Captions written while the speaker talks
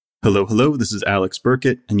Hello, hello, this is Alex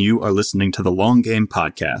Burkett, and you are listening to the Long Game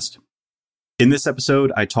Podcast. In this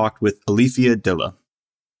episode, I talked with Alefiya Dhilla.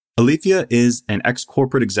 Alefiya is an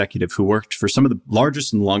ex-corporate executive who worked for some of the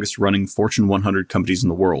largest and longest-running Fortune 100 companies in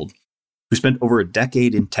the world, who spent over a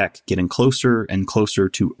decade in tech getting closer and closer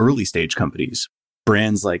to early-stage companies.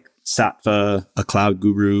 Brands like Satva, a cloud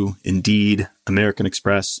guru, Indeed, American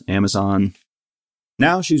Express, Amazon.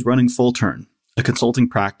 Now she's running Full Turn, a consulting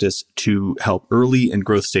practice to help early and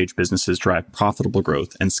growth stage businesses drive profitable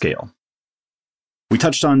growth and scale. We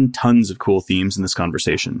touched on tons of cool themes in this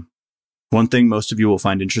conversation. One thing most of you will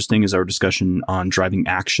find interesting is our discussion on driving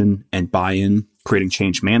action and buy-in, creating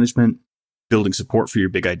change management, building support for your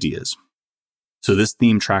big ideas. So this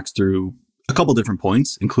theme tracks through a couple different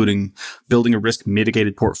points, including building a risk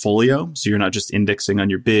mitigated portfolio. So you're not just indexing on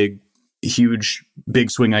your big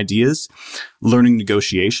swing ideas, learning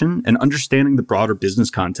negotiation, and understanding the broader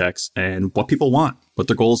business context and what people want, what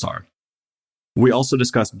their goals are. We also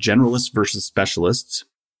discussed generalists versus specialists,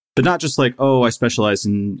 but not just like, I specialize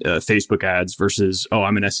in Facebook ads versus,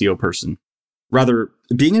 I'm an SEO person. Rather,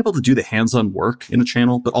 being able to do the hands-on work in a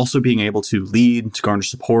channel, but also being able to lead, to garner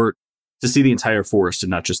support, to see the entire forest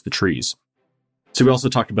and not just the trees. So we also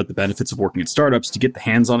talked about the benefits of working at startups to get the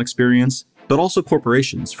hands-on experience, but also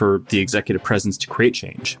corporations for the executive presence to create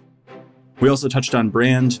change. We also touched on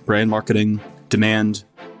brand marketing, demand,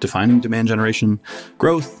 defining demand generation,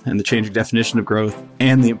 growth, and the changing definition of growth,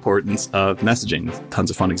 and the importance of messaging with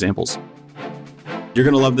tons of fun examples. You're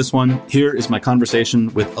going to love this one. Here is my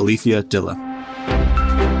conversation with Alefiya Dhilla.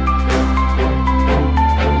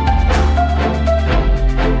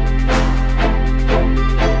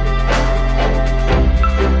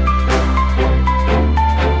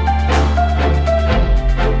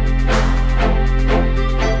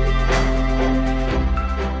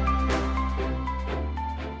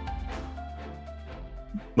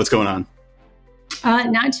 What's going on?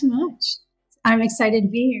 Not too much. I'm excited to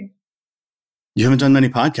be here. You haven't done many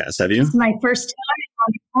podcasts, have you? It's my first time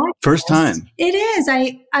on the podcast. First time. It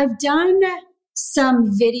is. I've done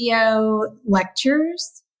some video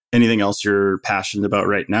lectures. Anything else you're passionate about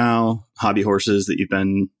right now? Hobby horses that you've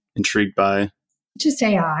been intrigued by? Just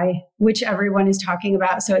AI, which everyone is talking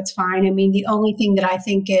about, so it's fine. I mean, the only thing that I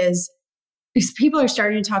think is people are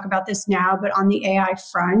starting to talk about this now, but on the AI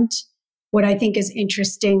front, what I think is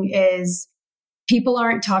interesting is people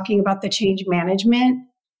aren't talking about the change management.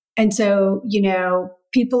 And so,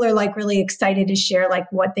 people are like really excited to share like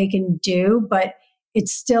what they can do, but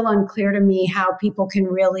it's still unclear to me how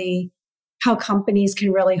companies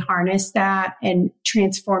can really harness that and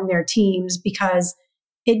transform their teams, because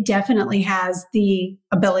it definitely has the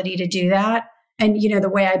ability to do that. And, the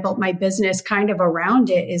way I built my business kind of around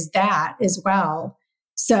it is that as well.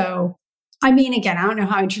 So, I mean, again, I don't know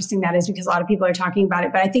how interesting that is because a lot of people are talking about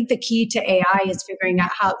it, but I think the key to AI is figuring out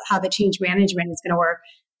how the change management is going to work.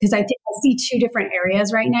 Because I see two different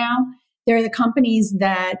areas right now. There are the companies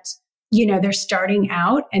that, they're starting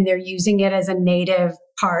out and they're using it as a native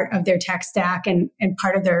part of their tech stack and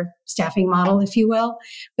part of their staffing model, if you will.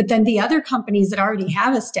 But then the other companies that already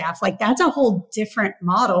have a staff, like that's a whole different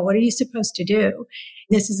model. What are you supposed to do?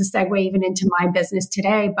 This is a segue even into my business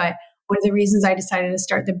today, but one of the reasons I decided to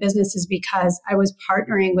start the business is because I was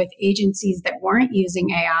partnering with agencies that weren't using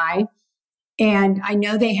AI. And I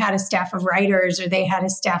know they had a staff of writers or they had a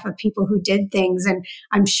staff of people who did things. And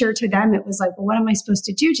I'm sure to them, it was like, well, what am I supposed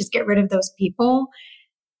to do? Just get rid of those people?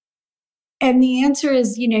 And the answer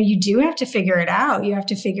is, you do have to figure it out. You have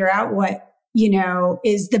to figure out what,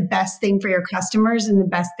 is the best thing for your customers and the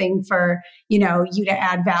best thing for, you to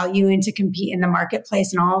add value and to compete in the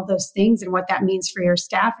marketplace and all of those things and what that means for your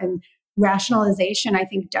staff. And rationalization, I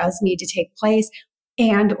think, does need to take place,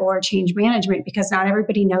 and or change management, because not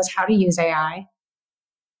everybody knows how to use AI.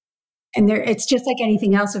 And it's just like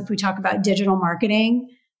anything else. If we talk about digital marketing,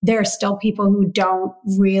 there are still people who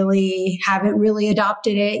haven't really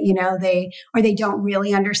adopted it. They don't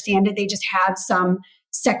really understand it. They just have some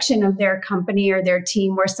section of their company or their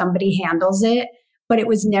team where somebody handles it, but it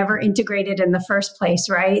was never integrated in the first place,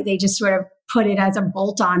 right? They just sort of put it as a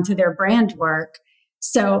bolt on to their brand work.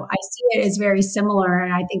 So I see it as very similar.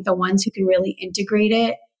 And I think the ones who can really integrate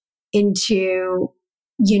it into,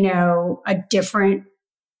 a different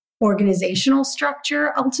organizational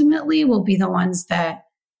structure ultimately will be the ones that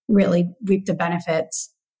really reap the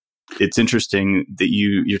benefits. It's interesting that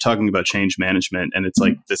you're talking about change management, and it's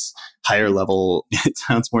like this higher level. It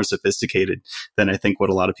sounds more sophisticated than I think what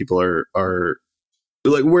a lot of people are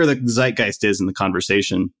like, where the zeitgeist is in the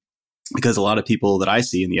conversation. Because a lot of people that I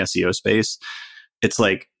see in the SEO space, it's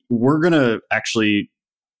like, we're going to actually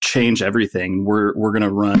change everything. We're going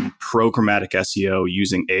to run programmatic SEO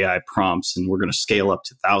using AI prompts, and we're going to scale up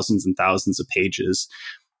to thousands and thousands of pages.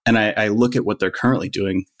 And I look at what they're currently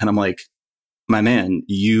doing, and I'm like, my man,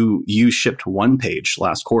 you shipped one page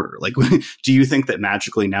last quarter. Like, do you think that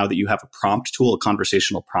magically now that you have a prompt tool, a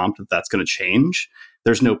conversational prompt, that's going to change?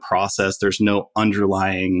 There's no process. There's no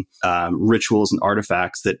underlying rituals and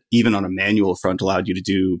artifacts that even on a manual front allowed you to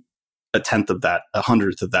do a tenth of that, a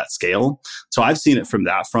hundredth of that scale. So I've seen it from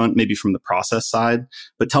that front, maybe from the process side.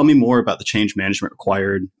 But tell me more about the change management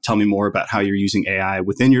required. Tell me more about how you're using AI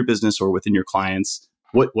within your business or within your clients.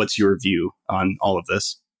 What's your view on all of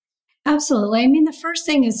this? Absolutely. I mean, the first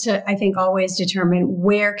thing is to, I think, always determine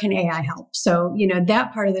where can AI help. So,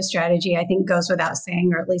 that part of the strategy, I think, goes without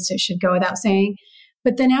saying, or at least it should go without saying.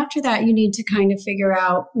 But then after that, you need to kind of figure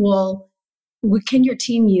out, well, can your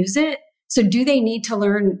team use it? So do they need to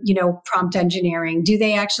learn, prompt engineering? Do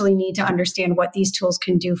they actually need to understand what these tools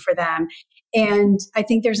can do for them? And I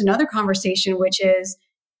think there's another conversation, which is,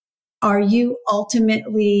 are you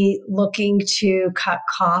ultimately looking to cut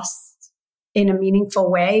costs in a meaningful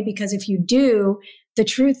way? Because if you do, the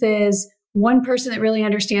truth is one person that really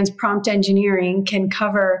understands prompt engineering can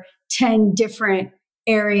cover 10 different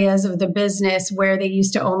areas of the business where they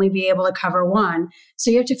used to only be able to cover one. So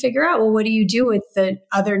you have to figure out, well, what do you do with the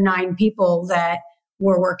other 9 people that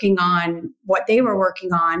were working on what they were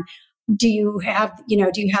working on? Do you have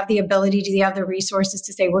the ability, do you have the resources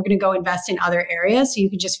to say, we're going to go invest in other areas so you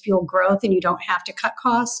can just fuel growth and you don't have to cut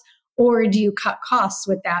costs? Or do you cut costs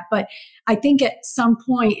with that? But I think at some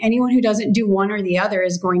point, anyone who doesn't do one or the other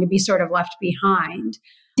is going to be sort of left behind.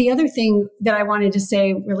 The other thing that I wanted to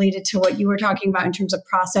say related to what you were talking about in terms of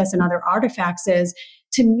process and other artifacts is,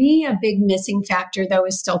 to me, a big missing factor, though,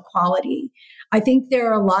 is still quality. I think there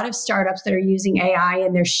are a lot of startups that are using AI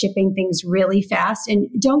and they're shipping things really fast. And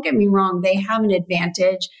don't get me wrong, they have an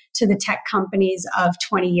advantage to the tech companies of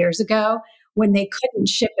 20 years ago when they couldn't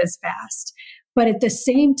ship as fast. But at the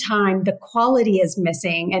same time, the quality is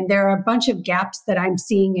missing. And there are a bunch of gaps that I'm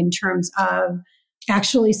seeing in terms of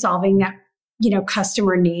actually solving that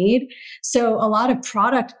customer need. So a lot of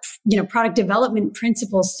product development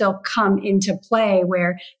principles still come into play,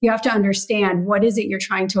 where you have to understand, what is it you're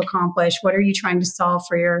trying to accomplish? What are you trying to solve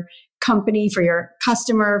for your company, for your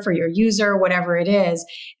customer, for your user, whatever it is,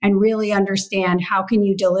 and really understand how can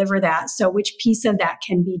you deliver that. So which piece of that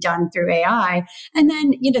can be done through AI? And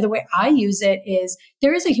then, the way I use it is,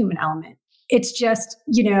 there is a human element. It's just,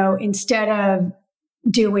 instead of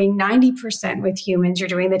doing 90% with humans, you're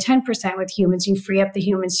doing the 10% with humans. You free up the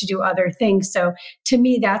humans to do other things. So to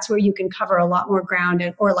me, that's where you can cover a lot more ground.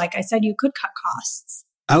 Or like I said, you could cut costs.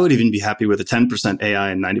 I would even be happy with a 10% AI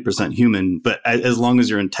and 90% human, but as long as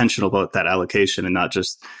you're intentional about that allocation and not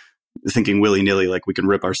just thinking willy-nilly, like we can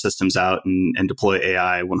rip our systems out and deploy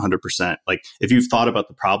AI 100%. Like if you've thought about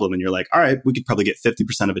the problem and you're like, all right, we could probably get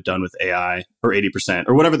 50% of it done with AI or 80%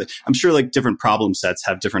 or whatever. I'm sure like different problem sets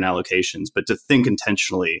have different allocations, but to think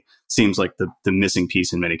intentionally seems like the missing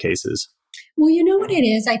piece in many cases. Well, you know what it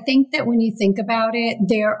is? I think that when you think about it,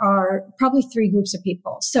 there are probably 3 groups of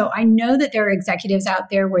people. So I know that there are executives out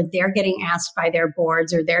there where they're getting asked by their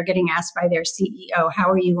boards or they're getting asked by their CEO, how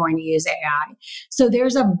are you going to use AI? So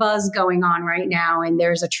there's a buzz going on right now, and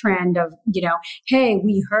there's a trend of, hey,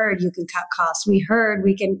 we heard you can cut costs. We heard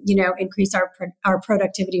we can, increase our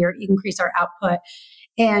productivity or increase our output.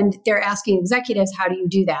 And they're asking executives, how do you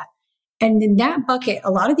do that? And in that bucket,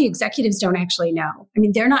 a lot of the executives don't actually know. I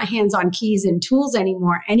mean, they're not hands-on keys and tools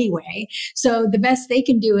anymore anyway. So the best they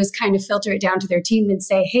can do is kind of filter it down to their team and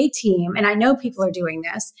say, hey, team, and I know people are doing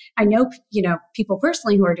this. I know, people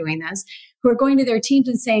personally who are doing this, who are going to their teams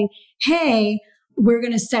and saying, hey, we're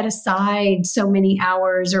going to set aside so many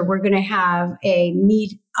hours, or we're going to have a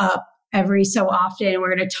meet up every so often, and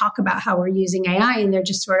we're going to talk about how we're using AI. And they're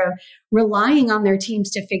just sort of relying on their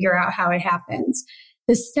teams to figure out how it happens.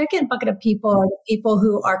 The second bucket of people are the people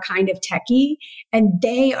who are kind of techie, and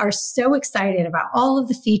they are so excited about all of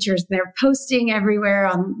the features. They're posting everywhere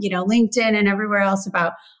on, LinkedIn and everywhere else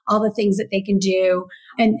about all the things that they can do.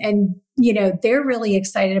 And they're really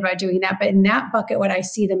excited about doing that. But in that bucket, what I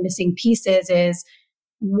see the missing pieces is,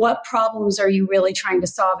 what problems are you really trying to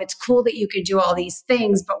solve? It's cool that you could do all these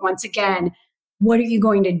things, but once again, what are you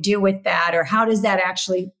going to do with that? Or how does that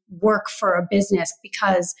actually work for a business?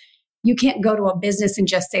 Because you can't go to a business and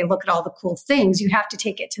just say, look at all the cool things. You have to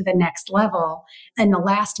take it to the next level. And the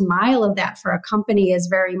last mile of that for a company is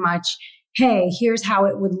very much, hey, here's how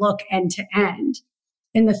it would look end to end.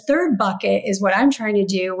 And the third bucket is what I'm trying to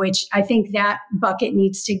do, which I think that bucket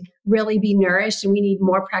needs to really be nourished. And we need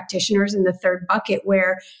more practitioners in the third bucket,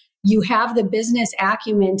 where you have the business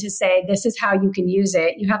acumen to say, this is how you can use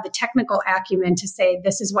it. You have the technical acumen to say,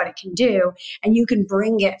 this is what it can do. And you can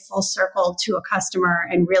bring it full circle to a customer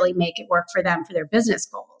and really make it work for them for their business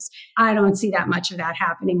goals. I don't see that much of that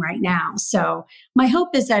happening right now. So my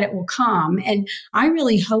hope is that it will come. And I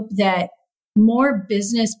really hope that more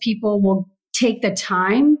business people will take the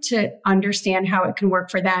time to understand how it can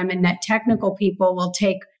work for them, and that technical people will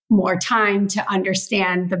take more time to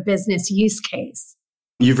understand the business use case.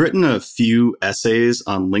 You've written a few essays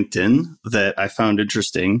on LinkedIn that I found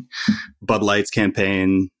interesting. Bud Light's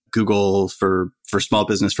campaign, Google for small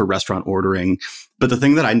business, for restaurant ordering. But the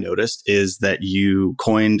thing that I noticed is that you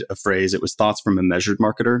coined a phrase. It was thoughts from a measured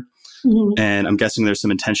marketer. Mm-hmm. And I'm guessing there's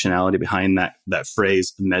some intentionality behind that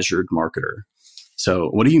phrase, measured marketer. So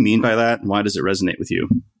what do you mean by that? And why does it resonate with you?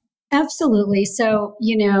 Absolutely. So,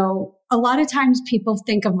 a lot of times people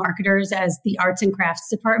think of marketers as the arts and crafts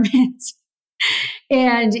department.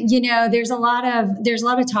 And, there's a lot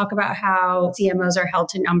of talk about how CMOs are held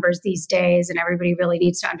to numbers these days, and everybody really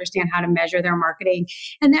needs to understand how to measure their marketing.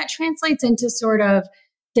 And that translates into sort of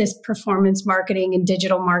this performance marketing and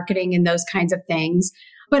digital marketing and those kinds of things.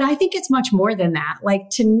 But I think it's much more than that. Like,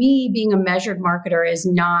 to me, being a measured marketer is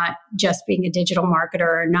not just being a digital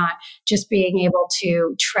marketer, or not just being able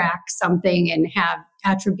to track something and have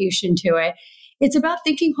attribution to it. It's about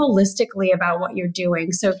thinking holistically about what you're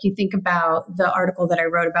doing. So if you think about the article that I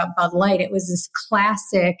wrote about Bud Light, it was this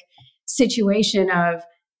classic situation of,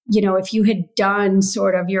 if you had done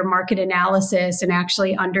sort of your market analysis and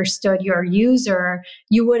actually understood your user,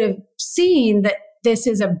 you would have seen that this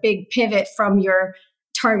is a big pivot from your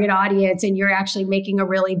target audience, and you're actually making a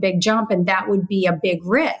really big jump, and that would be a big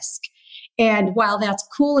risk. And while that's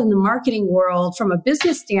cool in the marketing world, from a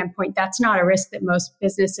business standpoint, that's not a risk that most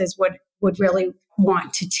businesses would really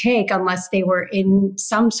want to take unless they were in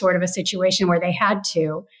some sort of a situation where they had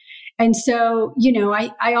to. And so,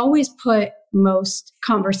 I always put most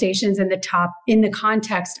conversations in the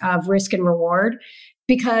context of risk and reward,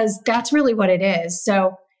 because that's really what it is.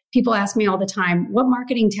 So people ask me all the time, what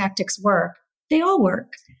marketing tactics work? They all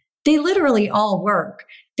work. They literally all work.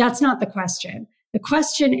 That's not the question. The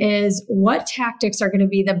question is, what tactics are going to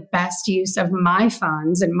be the best use of my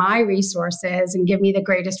funds and my resources and give me the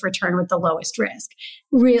greatest return with the lowest risk?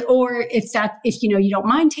 Or if you don't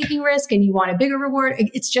mind taking risk and you want a bigger reward,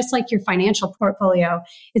 it's just like your financial portfolio.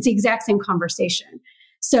 It's the exact same conversation.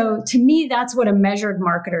 So to me, that's what a measured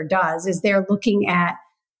marketer does, is they're looking at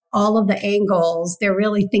all of the angles. They're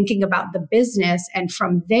really thinking about the business. And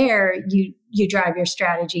from there, you drive your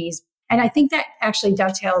strategies. And I think that actually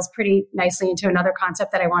dovetails pretty nicely into another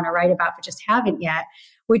concept that I want to write about, but just haven't yet,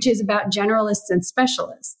 which is about generalists and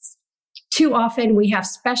specialists. Too often we have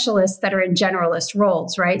specialists that are in generalist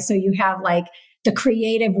roles, right? So you have like the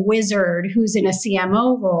creative wizard who's in a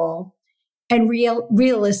CMO role. And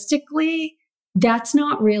realistically, that's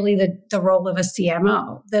not really the role of a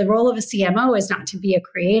CMO. The role of a CMO is not to be a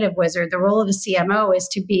creative wizard. The role of a CMO is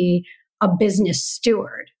to be a business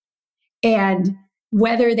steward. And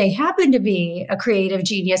whether they happen to be a creative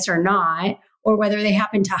genius or not, or whether they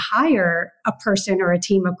happen to hire a person or a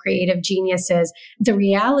team of creative geniuses, the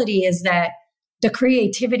reality is that the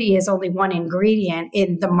creativity is only one ingredient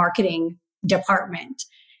in the marketing department.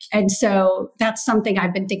 And so that's something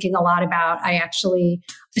I've been thinking a lot about. I actually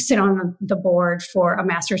sit on the board for a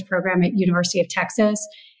master's program at University of Texas.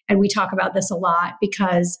 And we talk about this a lot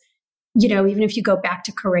because, even if you go back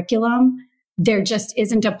to curriculum, there just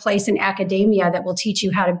isn't a place in academia that will teach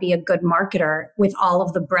you how to be a good marketer with all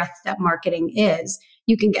of the breadth that marketing is.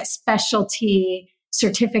 You can get specialty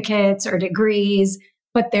certificates or degrees,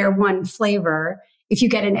 but they're one flavor. If you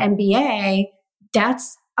get an MBA,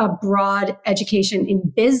 that's a broad education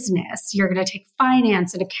in business. You're going to take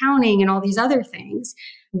finance and accounting and all these other things.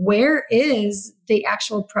 Where is the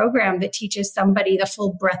actual program that teaches somebody the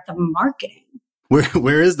full breadth of marketing?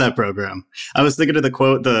 Where is that program? I was thinking of the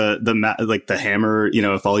quote, the hammer,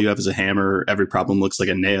 if all you have is a hammer, every problem looks like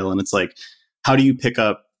a nail. And it's like, how do you pick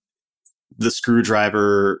up the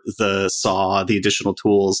screwdriver, the saw, the additional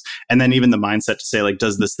tools, and then even the mindset to say, like,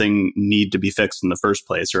 does this thing need to be fixed in the first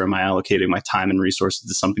place? Or am I allocating my time and resources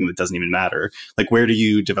to something that doesn't even matter? Like, where do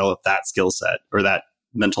you develop that skill set or that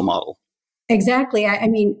mental model? Exactly. I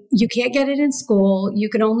mean, you can't get it in school. You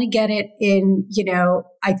can only get it in,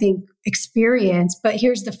 I think, experience. But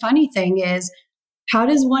here's the funny thing is, how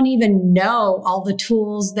does one even know all the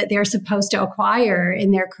tools that they're supposed to acquire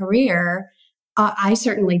in their career? I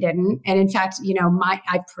certainly didn't. And in fact,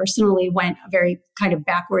 I personally went a very kind of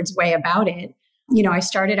backwards way about it. I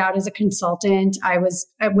started out as a consultant. I was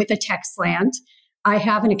with a tech slant. I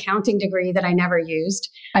have an accounting degree that I never used.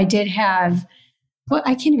 I did have well,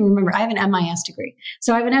 I can't even remember. I have an MIS degree.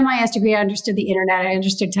 So I have an MIS degree. I understood the internet. I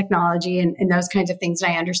understood technology and those kinds of things.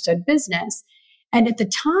 And I understood business. And at the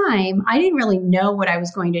time, I didn't really know what I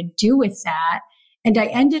was going to do with that. And I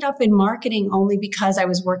ended up in marketing only because I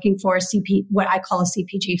was working for what I call a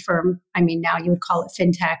CPG firm. I mean, now you would call it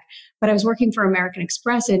fintech, but I was working for American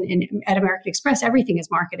Express, and at American Express, everything is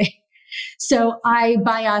marketing. So I,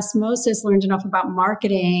 by osmosis, learned enough about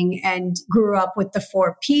marketing and grew up with the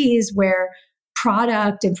 4 Ps, where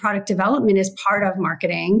product and product development is part of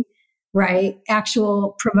marketing, right?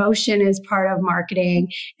 Actual promotion is part of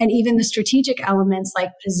marketing. And even the strategic elements like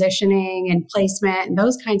positioning and placement and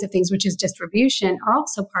those kinds of things, which is distribution, are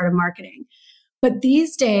also part of marketing. But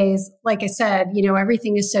these days, like I said,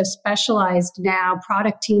 everything is so specialized now.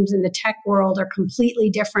 Product teams in the tech world are completely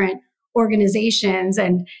different organizations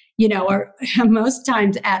and, are most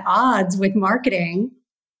times at odds with marketing,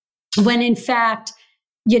 when in fact,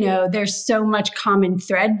 there's so much common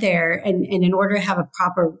thread there. And in order to have a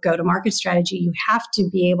proper go-to-market strategy, you have to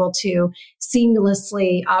be able to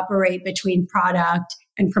seamlessly operate between product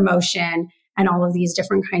and promotion and all of these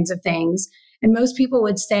different kinds of things. And most people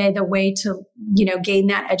would say the way to, gain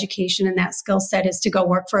that education and that skill set is to go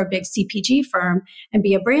work for a big CPG firm and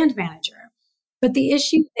be a brand manager. But the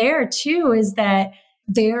issue there too is that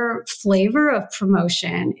their flavor of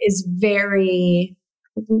promotion is very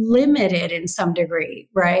limited in some degree,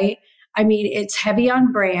 right? I mean, it's heavy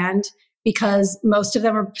on brand because most of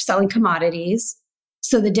them are selling commodities.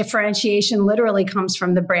 So the differentiation literally comes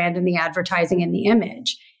from the brand and the advertising and the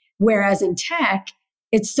image. Whereas in tech,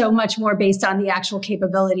 it's so much more based on the actual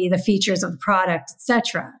capability, the features of the product, et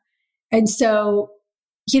cetera. And so,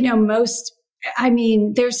 there's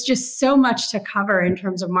just so much to cover in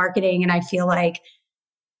terms of marketing. And I feel like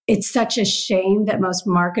it's such a shame that most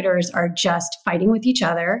marketers are just fighting with each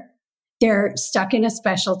other. They're stuck in a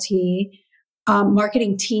specialty.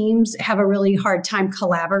 Marketing teams have a really hard time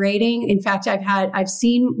collaborating. In fact, I've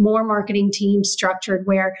seen more marketing teams structured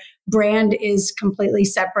where brand is completely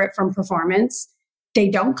separate from performance. They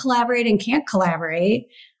don't collaborate and can't collaborate,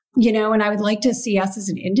 and I would like to see us as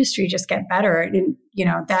an industry just get better. And,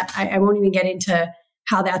 that I won't even get into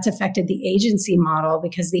how that's affected the agency model,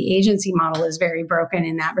 because the agency model is very broken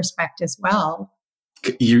in that respect as well.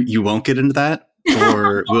 You won't get into that?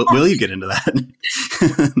 Or will you get into that?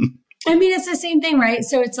 I mean, it's the same thing, right?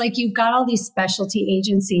 So it's like you've got all these specialty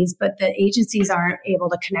agencies, but the agencies aren't able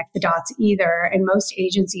to connect the dots either. And most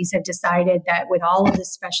agencies have decided that with all of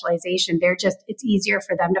this specialization, it's easier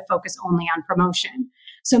for them to focus only on promotion.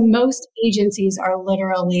 So most agencies are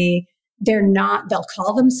literally, they'll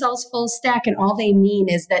call themselves full stack, and all they mean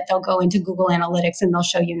is that they'll go into Google Analytics and they'll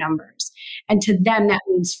show you numbers. And to them, that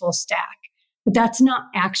means full stack. But that's not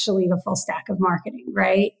actually the full stack of marketing,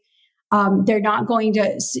 right? They're not going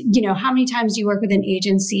to, how many times do you work with an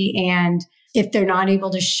agency and if they're not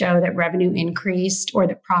able to show that revenue increased or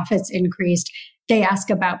that profits increased, they ask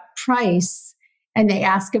about price and they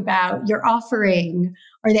ask about your offering,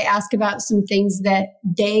 or they ask about some things that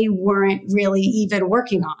they weren't really even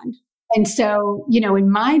working on. And so,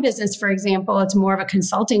 in my business, for example, it's more of a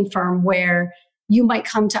consulting firm where you might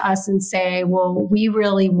come to us and say, well, we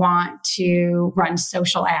really want to run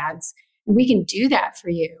social ads. And we can do that for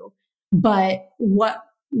you. But what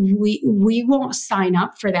we won't sign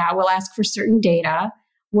up for that. We'll ask for certain data.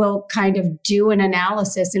 We'll kind of do an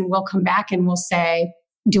analysis and we'll come back and we'll say,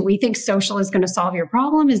 do we think social is going to solve your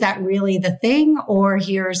problem? Is that really the thing? Or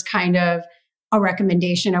here's kind of a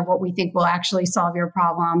recommendation of what we think will actually solve your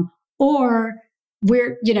problem. Or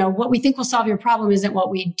what we think will solve your problem isn't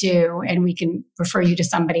what we do, and we can refer you to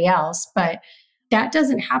somebody else. But that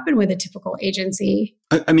doesn't happen with a typical agency.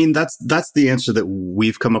 I mean, that's the answer that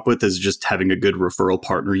we've come up with, is just having a good referral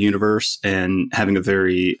partner universe and having a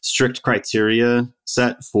very strict criteria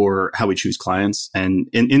set for how we choose clients. And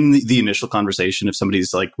in the initial conversation, if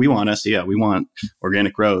somebody's like, we want SEO, we want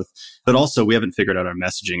organic growth, but also we haven't figured out our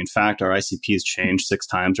messaging. In fact, our ICP has changed 6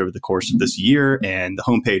 times over the course of this year, and the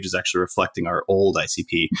homepage is actually reflecting our old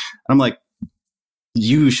ICP. And I'm like,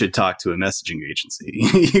 you should talk to a messaging agency.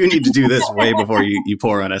 You need to do this way before you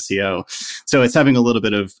pour on SEO. So it's having a little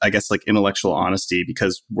bit of, I guess, like intellectual honesty,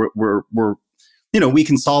 because we're we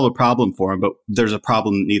can solve a problem for them, but there's a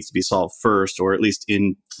problem that needs to be solved first, or at least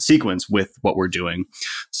in sequence with what we're doing.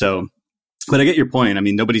 So, but I get your point. I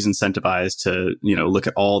mean, nobody's incentivized to, look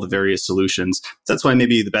at all the various solutions. That's why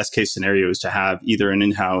maybe the best case scenario is to have either an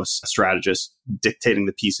in-house strategist dictating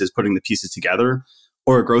the pieces, putting the pieces together,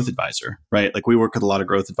 or a growth advisor, right? Like we work with a lot of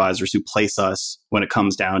growth advisors who place us when it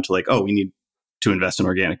comes down to like, oh, we need to invest in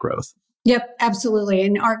organic growth. Yep, absolutely.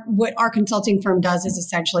 And what our consulting firm does is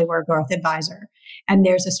essentially we're a growth advisor. And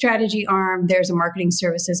there's a strategy arm, there's a marketing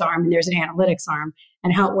services arm, and there's an analytics arm.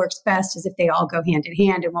 And how it works best is if they all go hand in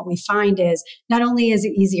hand. And what we find is not only is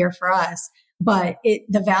it easier for us, but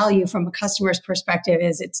the value from a customer's perspective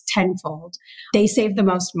is it's tenfold. They save the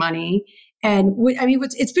most money. And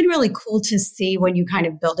it's been really cool to see when you kind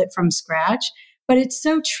of build it from scratch, but it's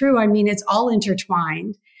so true. I mean, it's all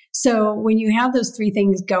intertwined. So when you have those three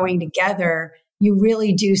things going together, you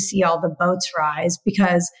really do see all the boats rise,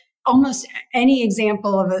 because almost any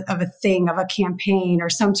example of a thing, of a campaign or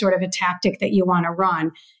some sort of a tactic that you want to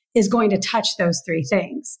run is going to touch those three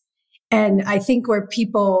things. And I think where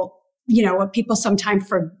people, what people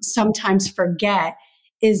sometimes forget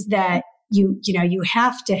is that you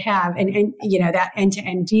have to have and that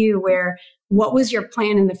end-to-end view where what was your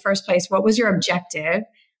plan in the first place? What was your objective,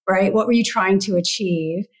 right? What were you trying to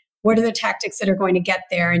achieve? What are the tactics that are going to get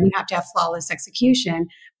there? And you have to have flawless execution.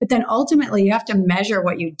 But then ultimately you have to measure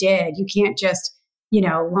what you did. You can't just,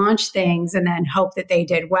 launch things and then hope that they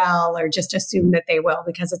did well or just assume that they will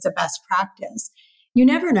because it's a best practice. You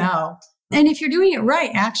never know. And if you're doing it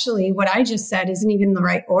right, actually, what I just said isn't even the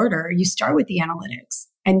right order. You start with the analytics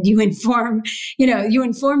and you inform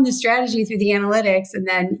the strategy through the analytics, and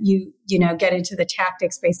then you get into the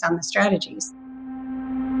tactics based on the strategies.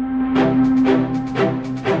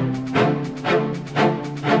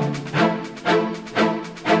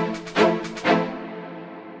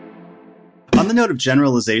 On the note of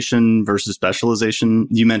generalization versus specialization,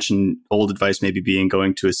 you mentioned old advice maybe being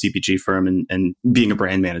going to a CPG firm and being a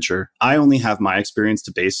brand manager. I only have my experience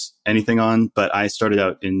to base anything on, but I started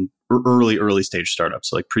out in early stage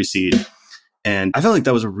startups, so like pre-seed. And I felt like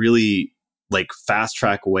that was a really fast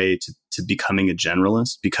track way to becoming a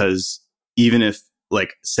generalist, because even if I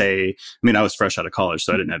was fresh out of college,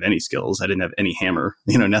 so I didn't have any skills. I didn't have any hammer,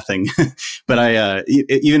 nothing. But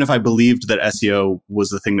even if I believed that SEO was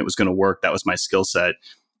the thing that was going to work, that was my skill set.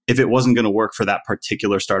 If it wasn't going to work for that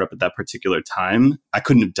particular startup at that particular time, I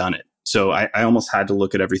couldn't have done it. So I almost had to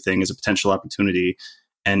look at everything as a potential opportunity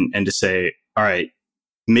and to say, all right,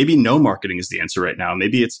 maybe no marketing is the answer right now.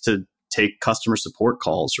 Maybe it's to take customer support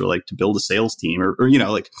calls or to build a sales team or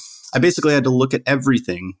I basically had to look at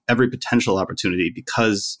everything, every potential opportunity,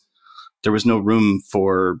 because there was no room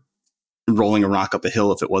for rolling a rock up a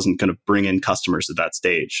hill if it wasn't going to bring in customers at that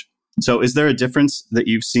stage. So is there a difference that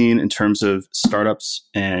you've seen in terms of startups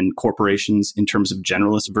and corporations in terms of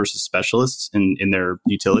generalists versus specialists in their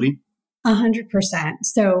utility? 100%.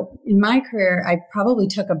 So in my career, I probably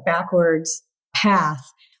took a backwards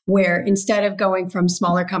path where instead of going from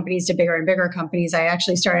smaller companies to bigger and bigger companies, I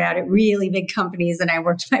actually started out at really big companies and I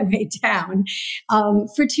worked my way down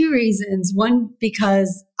for two reasons. One,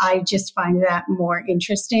 because I just find that more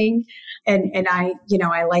interesting. And I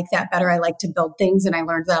like that better. I like to build things and I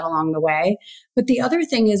learned that along the way. But the other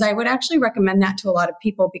thing is I would actually recommend that to a lot of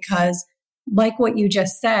people because like what you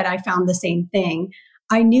just said, I found the same thing.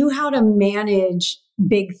 I knew how to manage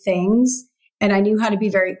big things. And I knew how to be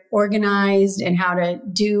very organized and how to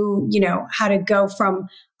do, how to go from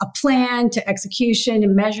a plan to execution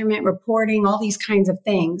and measurement, reporting, all these kinds of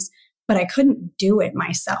things. But I couldn't do it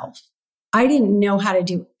myself. I didn't know how to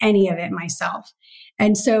do any of it myself.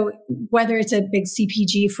 And so whether it's a big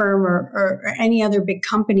CPG firm or any other big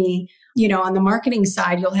company, on the marketing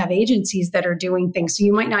side, you'll have agencies that are doing things. So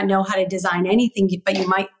you might not know how to design anything, but you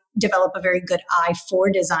might develop a very good eye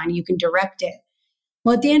for design. You can direct it.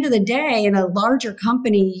 Well, at the end of the day, in a larger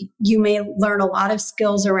company, you may learn a lot of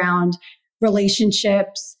skills around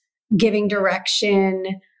relationships, giving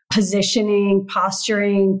direction, positioning,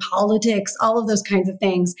 posturing, politics, all of those kinds of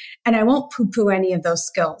things. And I won't poo-poo any of those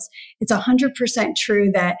skills. It's 100%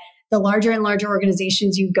 true that the larger and larger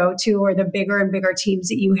organizations you go to or the bigger and bigger teams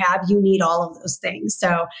that you have, you need all of those things.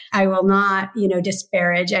 So I will not,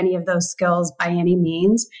 disparage any of those skills by any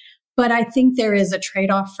means. But I think there is a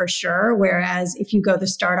trade-off for sure. Whereas if you go the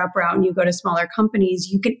startup route and you go to smaller companies,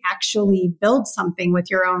 you can actually build something with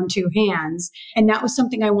your own two hands. And that was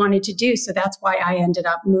something I wanted to do. So that's why I ended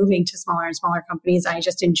up moving to smaller and smaller companies. I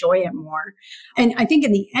just enjoy it more. And I think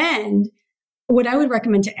in the end, what I would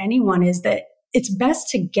recommend to anyone is that it's best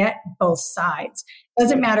to get both sides. It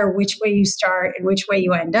doesn't matter which way you start and which way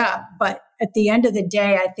you end up. But at the end of the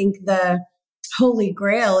day, I think the holy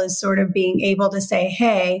grail is sort of being able to say,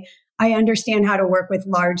 hey, I understand how to work with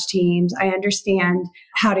large teams. I understand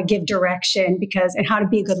how to give direction and how to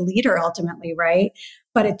be a good leader ultimately, right?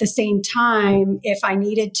 But at the same time, if I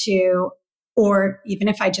needed to Or even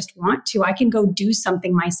if I just want to, I can go do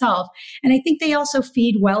something myself. And I think they also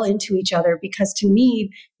feed well into each other, because to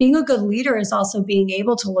me, being a good leader is also being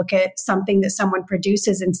able to look at something that someone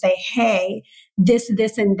produces and say, hey, this,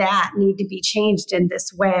 and that need to be changed in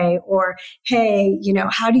this way. Or, hey,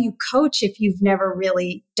 how do you coach if you've never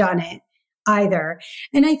really done it either?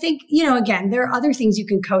 And I think, again, there are other things you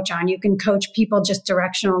can coach on. You can coach people just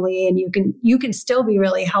directionally, and you can still be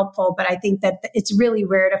really helpful. But I think that it's really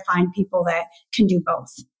rare to find people that can do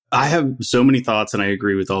both. I have so many thoughts, and I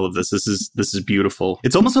agree with all of this. This is beautiful.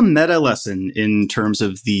 It's almost a meta lesson in terms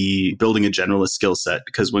of the building a generalist skill set,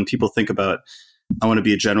 because when people think about, I want to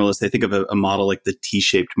be a generalist, they think of a model like the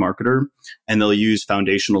T-shaped marketer, and they'll use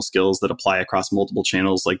foundational skills that apply across multiple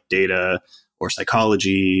channels like data or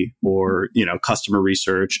psychology or, customer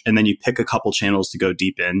research. And then you pick a couple channels to go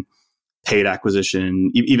deep in, paid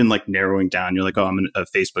acquisition, even like narrowing down. You're like, oh, I'm a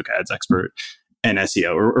Facebook ads expert and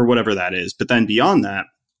SEO or whatever that is. But then beyond that,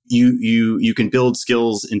 you can build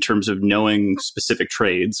skills in terms of knowing specific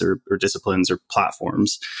trades or disciplines or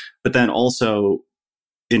platforms. But then also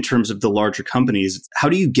in terms of the larger companies, how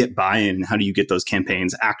do you get buy-in and how do you get those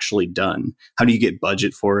campaigns actually done? How do you get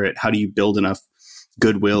budget for it? How do you build enough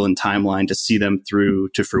goodwill and timeline to see them through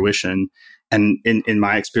to fruition? And in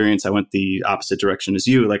my experience, I went the opposite direction as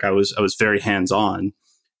you. Like I was very hands-on.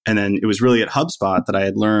 And then it was really at HubSpot that I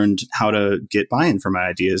had learned how to get buy-in for my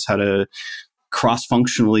ideas, how to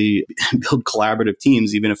cross-functionally build collaborative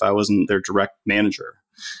teams, even if I wasn't their direct manager.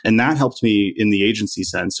 And that helped me in the agency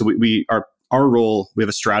sense. So our role, we have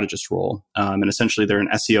a strategist role. And essentially they're an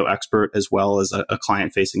SEO expert as well as a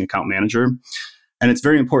client-facing account manager. And it's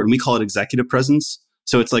very important. We call it executive presence.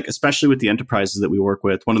 So it's like, especially with the enterprises that we work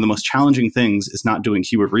with, one of the most challenging things is not doing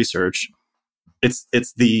keyword research.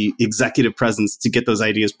 It's the executive presence to get those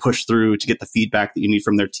ideas pushed through, to get the feedback that you need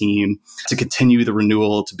from their team, to continue the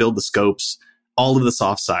renewal, to build the scopes, all of the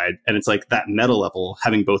soft side. And it's like that meta level,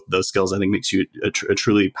 having both of those skills, I think makes you a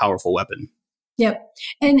truly powerful weapon. Yep.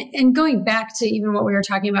 And going back to even what we were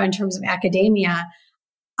talking about in terms of academia,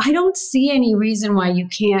 I don't see any reason why you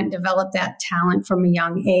can't develop that talent from a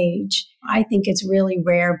young age. I think it's really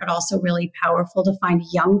rare, but also really powerful to find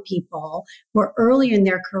young people who are early in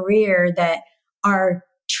their career that are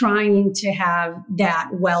trying to have that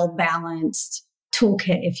well-balanced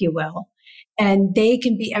toolkit, if you will. And they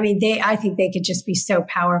can be, I think they could just be so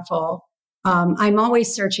powerful. I'm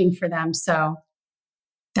always searching for them. So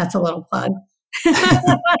that's a little plug.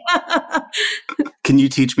 Can you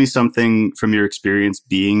teach me something from your experience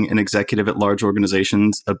being an executive at large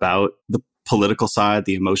organizations about the political side,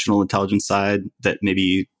 the emotional intelligence side that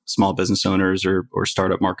maybe small business owners or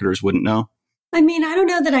startup marketers wouldn't know? I don't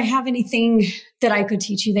know that I have anything that I could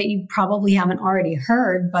teach you that you probably haven't already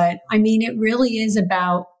heard, but it really is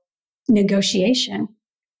about negotiation.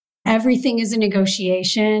 Everything is a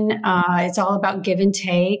negotiation. It's all about give and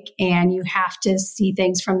take, and you have to see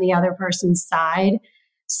things from the other person's side.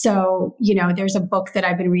 So, there's a book that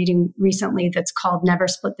I've been reading recently that's called Never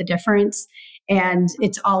Split the Difference. And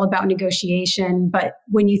it's all about negotiation. But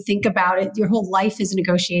when you think about it, your whole life is a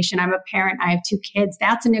negotiation. I'm a parent. I have 2 kids.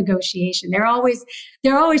 That's a negotiation. They're always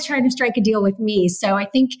trying to strike a deal with me. So I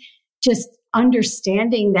think just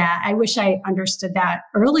understanding that, I wish I understood that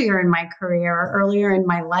earlier in my career or earlier in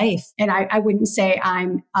my life. And I wouldn't say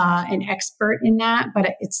I'm an expert in that,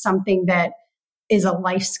 but it's something that is a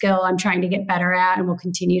life skill I'm trying to get better at and will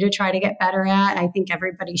continue to try to get better at. I think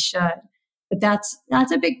everybody should. But that's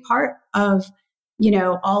a big part of,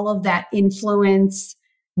 all of that influence,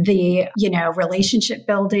 the, relationship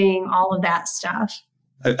building, all of that stuff.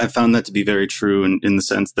 I found that to be very true in the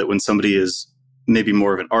sense that when somebody is maybe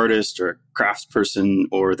more of an artist or a craftsperson,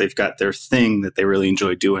 or they've got their thing that they really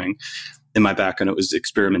enjoy doing. In my background, it was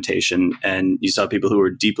experimentation. And you saw people who were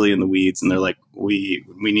deeply in the weeds and they're like, we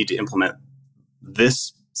need to implement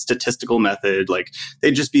this statistical method. Like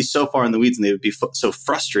they'd just be so far in the weeds and they would be so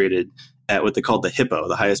frustrated at what they called the HIPPO,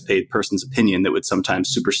 the highest paid person's opinion, that would sometimes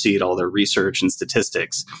supersede all their research and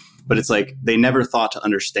statistics. But it's like they never thought to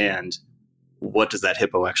understand, what does that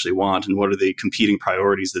HIPPO actually want and what are the competing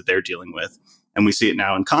priorities that they're dealing with? And we see it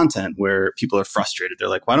now in content where people are frustrated. They're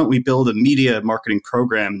like, why don't we build a media marketing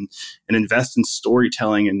program and invest in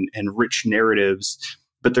storytelling and rich narratives?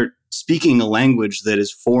 But they're speaking a language that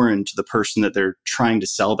is foreign to the person that they're trying to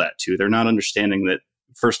sell that to. They're not understanding that,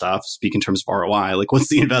 first off, speak in terms of ROI, like what's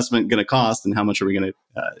the investment going to cost and how much are we going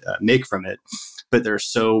to make from it? But they're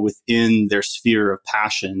so within their sphere of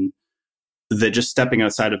passion that just stepping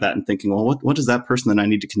outside of that and thinking, well, what does that person that I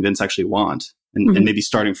need to convince actually want? And maybe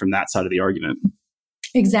starting from that side of the argument.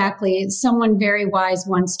 Exactly. Someone very wise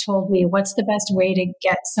once told me, what's the best way to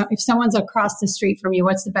if someone's across the street from you,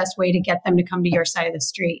 what's the best way to get them to come to your side of the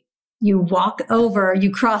street? You walk over,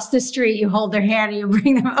 you cross the street, you hold their hand, and you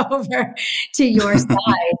bring them over to your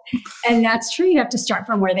side. And that's true. You have to start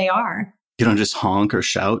from where they are. You don't just honk or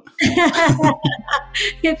shout.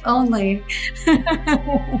 If only.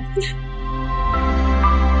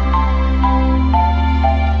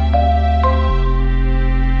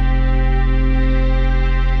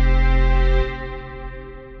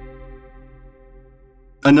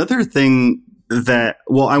 Another thing that,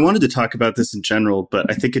 well, I wanted to talk about this in general, but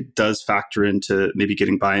I think it does factor into maybe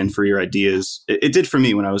getting buy-in for your ideas. It did for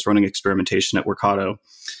me when I was running experimentation at Workato.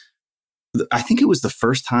 I think it was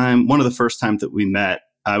one of the first times that we met.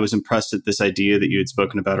 I was impressed at this idea that you had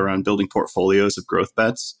spoken about around building portfolios of growth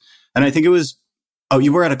bets. And I think it was,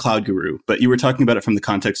 you were at a Cloud Guru, but you were talking about it from the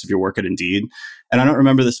context of your work at Indeed. And I don't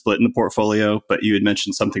remember the split in the portfolio, but you had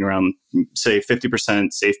mentioned something around, say,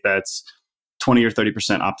 50% safe bets, 20 or 30%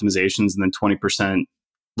 optimizations, and then 20%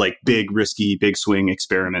 like big, risky, big swing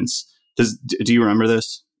experiments. Do you remember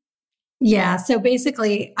this? Yeah. So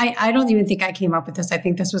basically, I don't even think I came up with this. I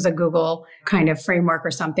think this was a Google kind of framework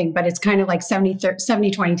or something, but it's kind of like 70,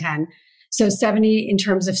 20, 10. So 70 in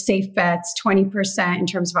terms of safe bets, 20% in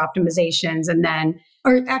terms of optimizations. And then,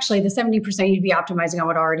 or actually the 70% you'd be optimizing on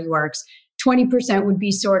what already works. 20% would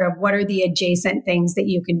be sort of what are the adjacent things that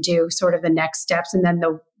you can do, sort of the next steps. And then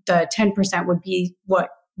the 10% would be what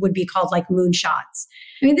would be called like moonshots.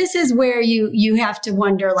 I mean, this is where you have to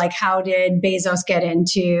wonder, like, how did Bezos get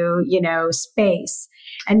into, space?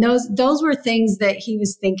 And those were things that he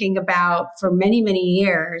was thinking about for many, many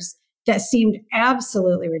years that seemed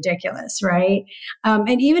absolutely ridiculous, right?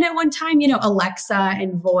 And even at one time, Alexa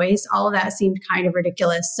and voice, all of that seemed kind of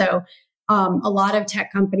ridiculous. So a lot of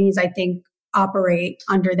tech companies, I think, operate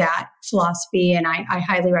under that philosophy. And I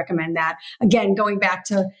highly recommend that. Again, going back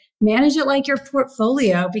to manage it like your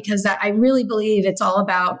portfolio, because I really believe it's all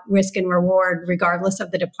about risk and reward, regardless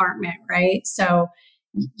of the department, right? So,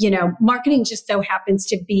 marketing just so happens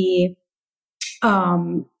to be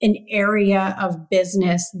an area of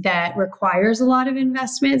business that requires a lot of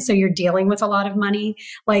investment. So you're dealing with a lot of money.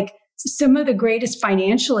 Like, some of the greatest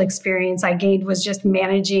financial experience I gained was just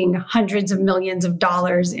managing hundreds of millions of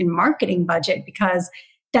dollars in marketing budget, because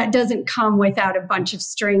that doesn't come without a bunch of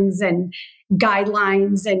strings and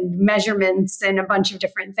guidelines and measurements and a bunch of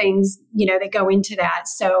different things, that go into that.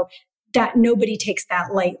 So that nobody takes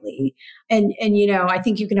that lightly. And I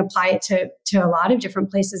think you can apply it to a lot of different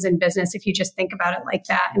places in business if you just think about it like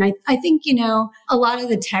that. And I think, a lot of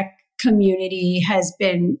the tech community has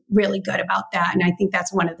been really good about that. And I think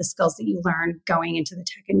that's one of the skills that you learn going into the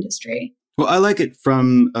tech industry. Well, I like it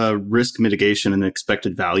from a risk mitigation and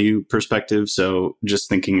expected value perspective. So just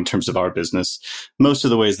thinking in terms of our business, most of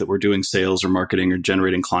the ways that we're doing sales or marketing or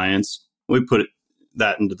generating clients, we put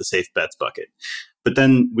that into the safe bets bucket. But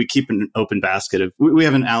then we keep an open basket of, we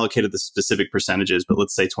haven't allocated the specific percentages, but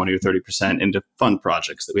let's say 20 or 30% into fun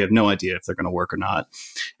projects that we have no idea if they're going to work or not.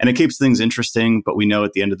 And it keeps things interesting, but we know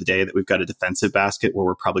at the end of the day that we've got a defensive basket where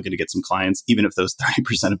we're probably going to get some clients, even if those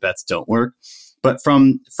 30% of bets don't work. But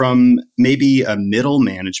from maybe a middle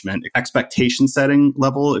management expectation setting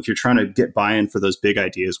level, if you're trying to get buy-in for those big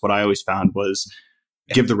ideas, what I always found was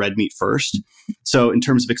give the red meat first. So in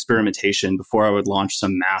terms of experimentation, before I would launch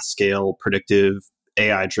some mass scale predictive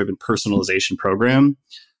AI-driven personalization program,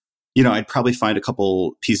 I'd probably find a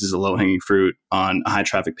couple pieces of low-hanging fruit on a high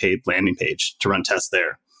traffic paid landing page to run tests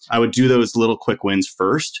there. I would do those little quick wins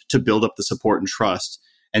first to build up the support and trust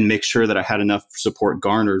and make sure that I had enough support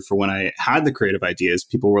garnered for when I had the creative ideas.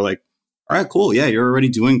 People were like, all right, cool. Yeah, you're already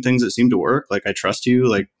doing things that seem to work. Like, I trust you.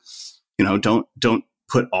 Like, don't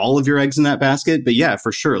put all of your eggs in that basket. But yeah,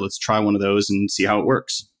 for sure, let's try one of those and see how it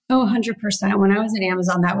works. Oh, 100%. When I was at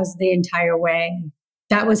Amazon, that was the entire way.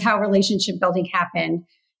 That was how relationship building happened.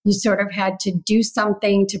 You sort of had to do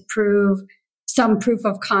something to prove some proof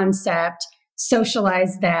of concept,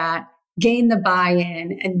 socialize that, gain the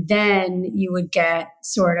buy-in, and then you would get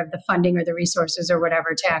sort of the funding or the resources or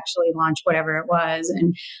whatever to actually launch whatever it was.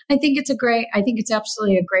 And I think it's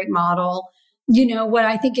absolutely a great model. What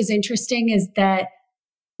I think is interesting is that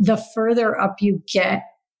the further up you get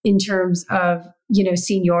in terms of,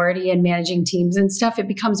 seniority and managing teams and stuff, it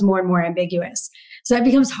becomes more and more ambiguous. So that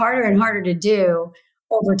becomes harder and harder to do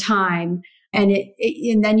over time. And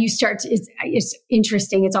and then you start to, it's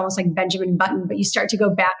interesting. It's almost like Benjamin Button, but you start to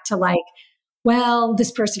go back to like, well,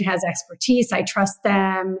 this person has expertise. I trust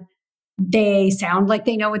them. They sound like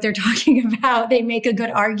they know what they're talking about. They make a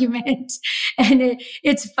good argument. And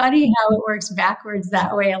it's funny how it works backwards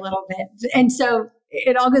that way a little bit. And so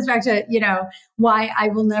it all goes back to, why I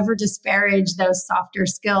will never disparage those softer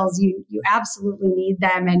skills. You absolutely need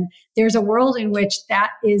them. And there's a world in which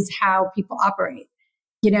that is how people operate.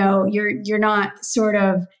 You're not sort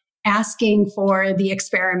of asking for the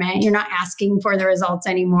experiment. You're not asking for the results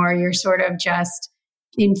anymore. You're sort of just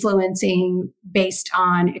influencing based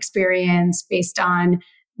on experience, based on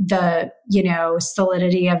the,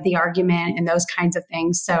 solidity of the argument and those kinds of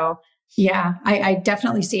things. So yeah, I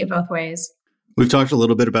definitely see it both ways. We've talked a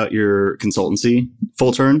little bit about your consultancy,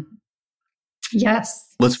 Full Turn.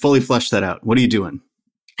 Yes. Let's fully flesh that out. What are you doing?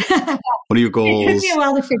 What are your goals? It took me a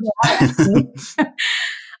while to figure out.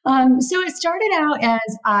 So it started out as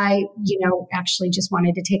I, actually just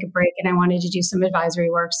wanted to take a break and I wanted to do some advisory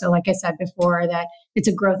work. So like I said before, that it's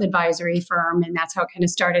a growth advisory firm, and that's how it kind of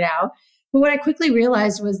started out. But what I quickly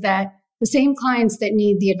realized was that the same clients that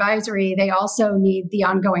need the advisory, they also need the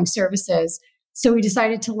ongoing services. So we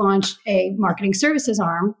decided to launch a marketing services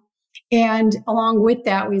arm. And along with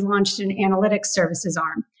that, we launched an analytics services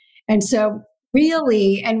arm. And so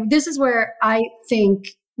really, and this is where I think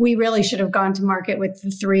we really should have gone to market with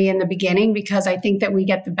the three in the beginning, because I think that we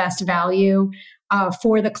get the best value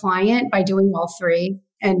for the client by doing all three.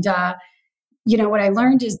 And what I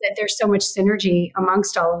learned is that there's so much synergy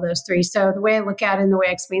amongst all of those three. So the way I look at it and the way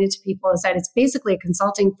I explain it to people is that it's basically a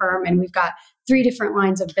consulting firm, and we've got three different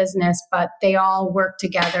lines of business, but they all work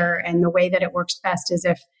together. And the way that it works best is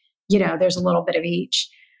if, there's a little bit of each.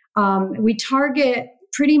 We target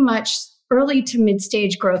pretty much early to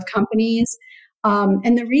mid-stage growth companies.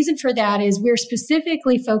 And the reason for that is we're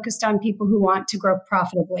specifically focused on people who want to grow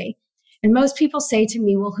profitably. And most people say to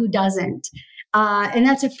me, well, who doesn't? And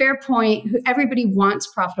that's a fair point. Everybody wants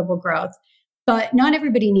profitable growth, but not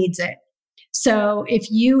everybody needs it. So if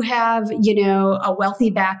you have, a wealthy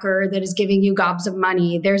backer that is giving you gobs of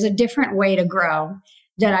money, there's a different way to grow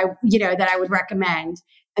that I would recommend,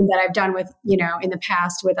 and that I've done with, in the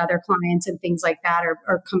past with other clients and things like that,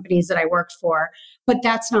 or companies that I worked for. But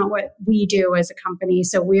that's not what we do as a company.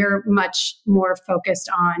 So we're much more focused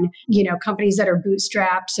on, companies that are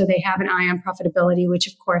bootstrapped. So they have an eye on profitability, which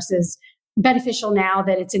of course is beneficial now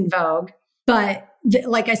that it's in vogue. But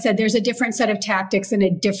like I said, there's a different set of tactics and a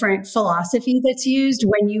different philosophy that's used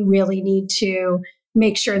when you really need to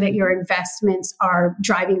make sure that your investments are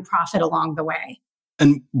driving profit along the way.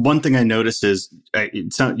 And one thing I noticed is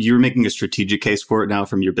you're making a strategic case for it now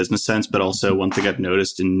from your business sense, but also one thing I've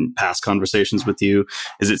noticed in past conversations with you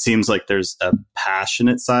is it seems like there's a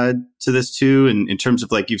passionate side to this too. And in terms of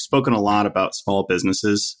you've spoken a lot about small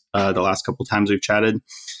businesses the last couple of times we've chatted.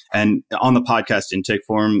 And on the podcast intake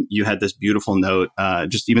form, you had this beautiful note,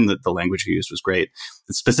 just even the language you used was great.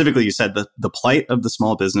 Specifically, you said the plight of the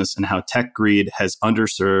small business and how tech greed has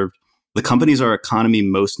underserved the companies our economy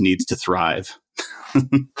most needs to thrive.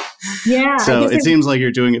 Yeah. So it seems like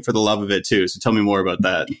you're doing it for the love of it too. So tell me more about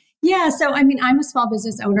that. Yeah. So, I'm a small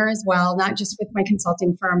business owner as well, not just with my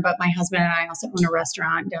consulting firm, but my husband and I also own a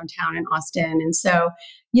restaurant downtown in Austin. And so,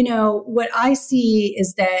 what I see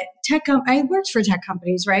is that I worked for tech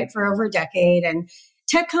companies, right, for over a decade, and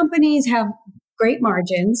tech companies have great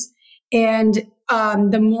margins. And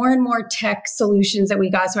the more and more tech solutions that we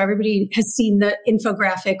got, so everybody has seen the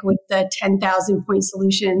infographic with the 10,000 point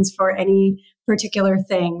solutions for any particular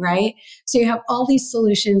thing, right? So you have all these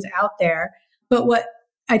solutions out there. But what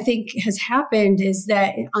I think has happened is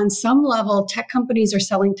that on some level, tech companies are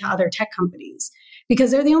selling to other tech companies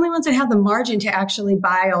because they're the only ones that have the margin to actually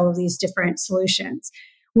buy all of these different solutions.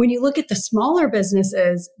 When you look at the smaller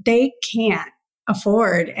businesses, they can't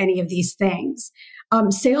afford any of these things.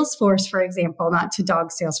 Salesforce, for example, not to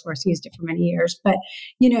dog Salesforce, used it for many years, but,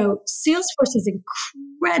 Salesforce is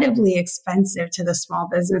incredibly expensive to the small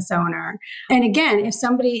business owner. And again, if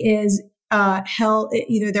somebody is held,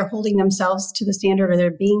 either they're holding themselves to the standard or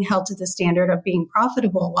they're being held to the standard of being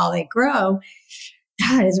profitable while they grow,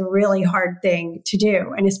 that is a really hard thing to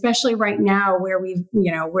do. And especially right now where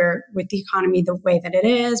we're with the economy the way that it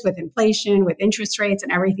is, with inflation, with interest rates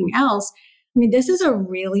and everything else, this is a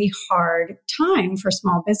really hard time for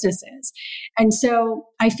small businesses. And so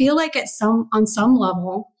I feel like on some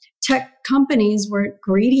level, tech companies were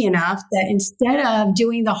greedy enough that instead of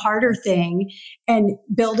doing the harder thing and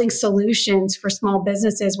building solutions for small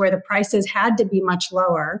businesses where the prices had to be much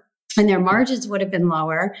lower and their margins would have been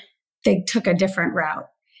lower, they took a different route.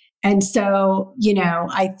 And so,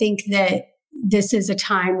 I think that this is a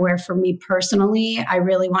time where for me personally, I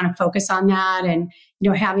really want to focus on that and,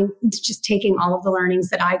 taking all of the learnings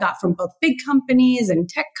that I got from both big companies and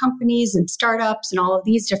tech companies and startups and all of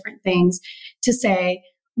these different things to say,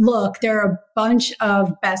 look, there are a bunch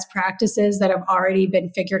of best practices that have already been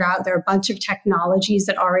figured out. There are a bunch of technologies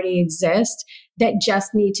that already exist that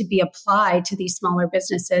just need to be applied to these smaller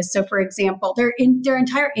businesses. So for example, there are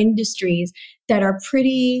entire industries that are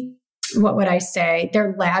pretty, what would I say?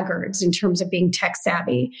 They're laggards in terms of being tech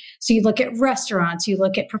savvy. So you look at restaurants, you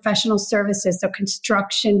look at professional services, so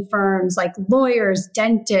construction firms like lawyers,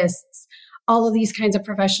 dentists, all of these kinds of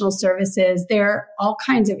professional services. There are all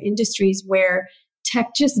kinds of industries where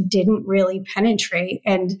tech just didn't really penetrate.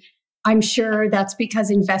 And I'm sure that's because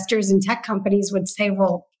investors in tech companies would say,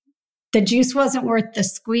 well, the juice wasn't worth the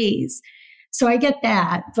squeeze. So I get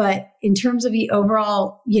that. But in terms of the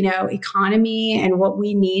overall, economy and what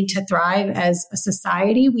we need to thrive as a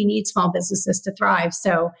society, we need small businesses to thrive.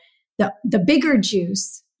 So the bigger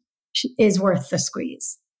juice is worth the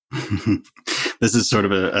squeeze. This is sort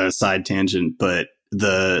of a side tangent, but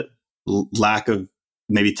the lack of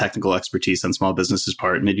maybe technical expertise on small businesses'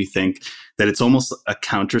 part made you think that it's almost a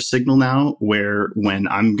counter signal now, where when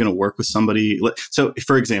I'm going to work with somebody. So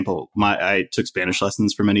for example, I took Spanish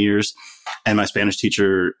lessons for many years, and my Spanish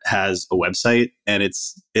teacher has a website, and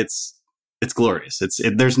it's glorious.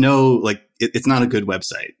 There's no, it's not a good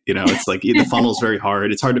website. It's like the funnel's very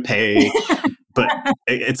hard. It's hard to pay, but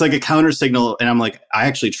it's like a counter signal. And I'm like, I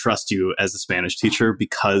actually trust you as a Spanish teacher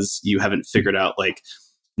because you haven't figured out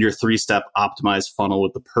your 3-step optimized funnel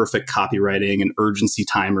with the perfect copywriting and urgency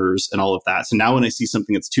timers and all of that. So now when I see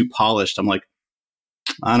something that's too polished, I'm like,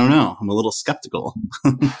 I don't know. I'm a little skeptical.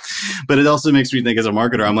 But it also makes me think as a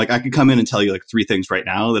marketer, I'm like, I could come in and tell you 3 things right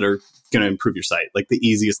now that are going to improve your site, the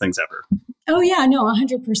easiest things ever. Oh yeah, no,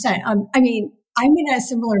 100%. I'm in a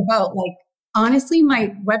similar boat. Honestly,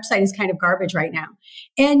 my website is kind of garbage right now,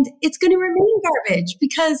 and it's going to remain garbage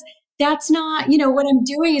because that's not, what I'm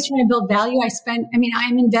doing is trying to build value.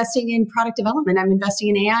 I'm investing in product development. I'm investing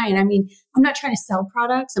in AI. And I'm not trying to sell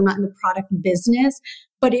products. I'm not in the product business.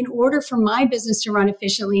 But in order for my business to run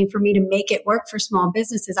efficiently and for me to make it work for small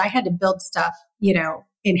businesses, I had to build stuff,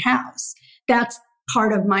 in-house. That's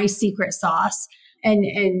part of my secret sauce. And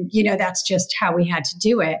that's just how we had to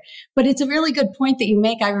do it. But it's a really good point that you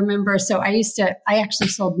make. I remember, I actually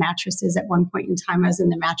sold mattresses at one point in time. I was in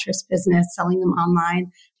the mattress business, selling them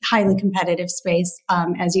online, highly competitive space,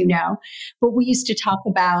 as you know. But we used to talk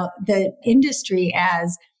about the industry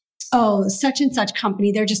as, oh, such and such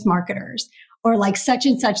company, they're just marketers. Or such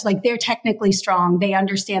and such, they're technically strong. They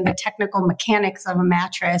understand the technical mechanics of a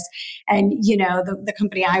mattress. And, the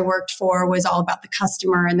company I worked for was all about the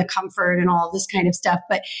customer and the comfort and all of this kind of stuff.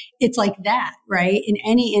 But it's like that, right? In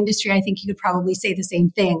any industry, I think you could probably say the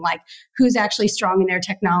same thing, who's actually strong in their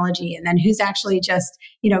technology, and then who's actually just,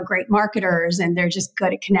 great marketers, and they're just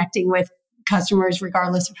good at connecting with customers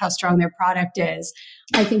regardless of how strong their product is.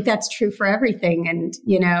 I think that's true for everything. And,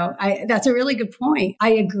 that's a really good point. I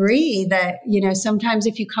agree that, sometimes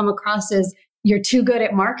if you come across as you're too good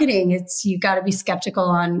at marketing, you got to be skeptical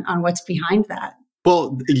on what's behind that.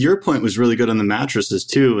 Well, your point was really good on the mattresses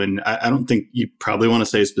too. And I don't think you probably want to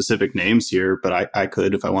say specific names here, but I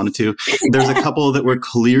could if I wanted to. There's a couple that were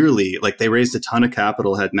clearly they raised a ton of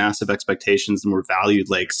capital, had massive expectations, and were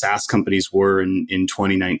valued like SaaS companies were in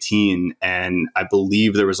 2019. And I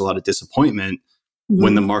believe there was a lot of disappointment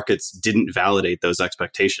when the markets didn't validate those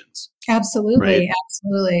expectations. Absolutely. Right?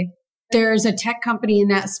 Absolutely. There's a tech company in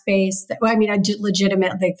that space that,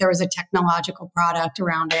 legitimately, there was a technological product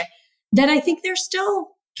around it that I think they're still,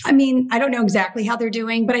 I don't know exactly how they're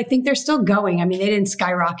doing, but I think they're still going. They didn't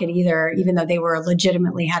skyrocket either, even though they were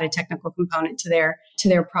legitimately had a technical component to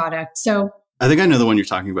their product. So I think I know the one you're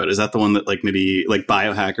talking about. Is that the one that maybe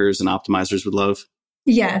biohackers and optimizers would love?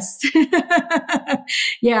 Yes.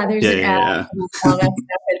 Yeah, there's an app and all that stuff.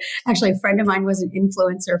 And actually, a friend of mine was an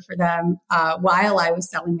influencer for them while I was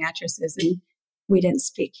selling mattresses, and we didn't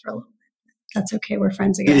speak for a little bit. That's okay. We're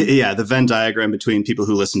friends again. Yeah. The Venn diagram between people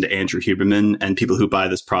who listen to Andrew Huberman and people who buy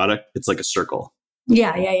this product, it's like a circle.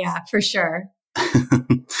 Yeah, for sure.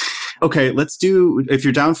 Okay, let's do, if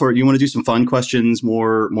you're down for it, you want to do some fun questions,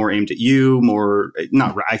 more aimed at you,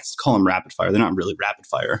 I call them rapid fire. They're not really rapid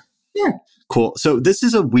fire. Sure. Cool. So this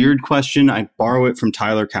is a weird question. I borrow it from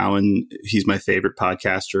Tyler Cowen. He's my favorite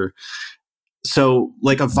podcaster. So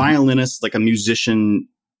a violinist, a musician,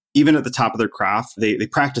 even at the top of their craft, they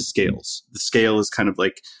practice scales. The scale is kind of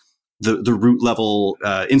the root level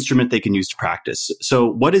instrument they can use to practice. So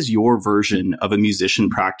what is your version of a musician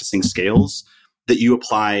practicing scales that you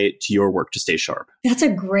apply to your work to stay sharp? That's a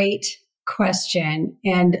great question.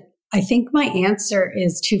 And I think my answer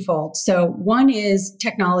is twofold. So one is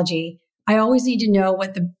technology. I always need to know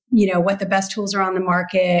what the best tools are on the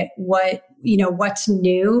market, what's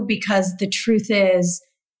new, because the truth is,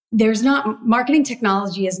 there's not, marketing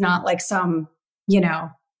technology is not like some,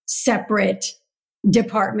 separate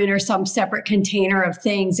department or some separate container of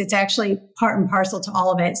things. It's actually part and parcel to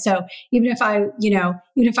all of it. So even if I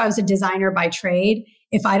was a designer by trade,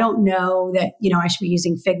 if I don't know that, I should be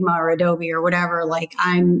using Figma or Adobe or whatever, like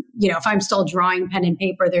if I'm still drawing pen and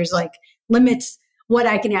paper, there's like limits what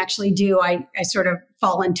I can actually do. I sort of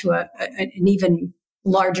fall into an even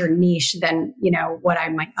larger niche than, what I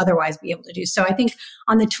might otherwise be able to do. So I think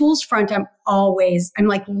on the tools front, I'm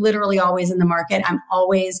like literally always in the market. I'm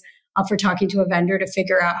always up for talking to a vendor to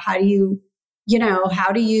figure out how do you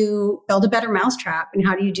build a better mousetrap and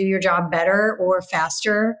how do you do your job better or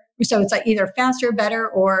faster. So it's like either faster, better,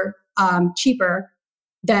 or cheaper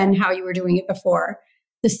than how you were doing it before.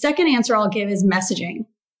 The second answer I'll give is messaging.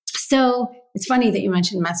 So it's funny that you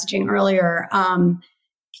mentioned messaging earlier.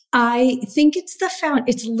 I think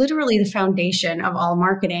it's literally the foundation of all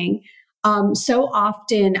marketing. So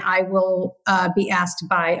often I will be asked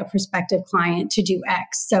by a prospective client to do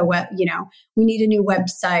X. So, we need a new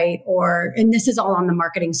website and this is all on the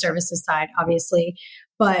marketing services side, obviously,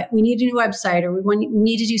 but we need a new website or we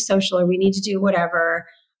need to do social or we need to do whatever.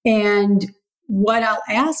 And what I'll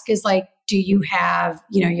ask is like, do you have,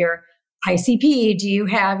 your ICP? Do you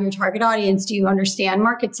have your target audience? Do you understand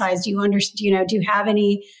market size? Do you have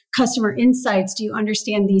any customer insights? Do you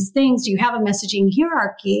understand these things? Do you have a messaging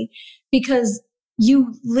hierarchy? Because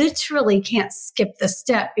you literally can't skip the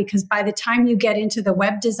step, because by the time you get into the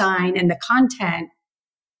web design and the content,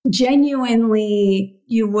 genuinely,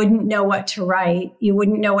 you wouldn't know what to write. You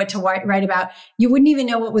wouldn't know what to write about. You wouldn't even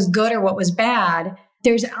know what was good or what was bad.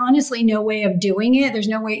 There's honestly no way of doing it. There's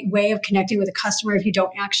no way of connecting with a customer if you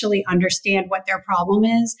don't actually understand what their problem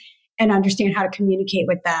is and understand how to communicate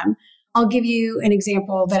with them. I'll give you an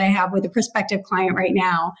example that I have with a prospective client right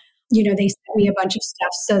now. They sent me a bunch of stuff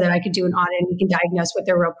so that I could do an audit and we can diagnose what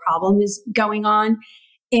their real problem is going on.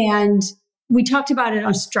 And we talked about it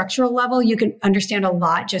on a structural level. You can understand a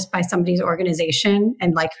lot just by somebody's organization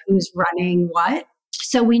and like who's running what.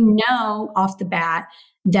 So we know off the bat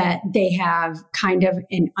that they have kind of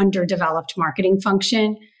an underdeveloped marketing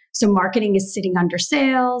function. So marketing is sitting under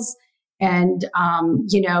sales and,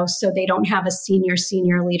 so they don't have a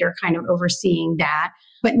senior leader kind of overseeing that.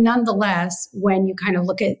 But nonetheless, when you kind of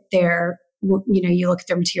look at you look at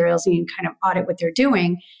their materials and you kind of audit what they're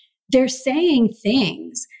doing, they're saying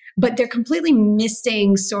things, but they're completely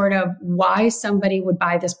missing sort of why somebody would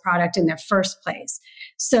buy this product in the first place.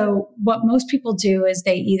 So what most people do is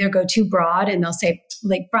they either go too broad and they'll say,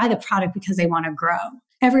 like, buy the product because they want to grow.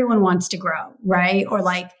 Everyone wants to grow, right? Or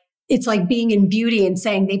like, it's like being in beauty and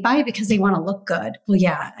saying they buy it because they want to look good. Well,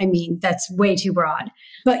 yeah, that's way too broad.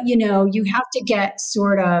 But, you have to get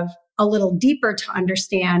sort of a little deeper to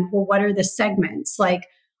understand, well, what are the segments? Like,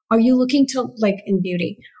 are you looking to, like in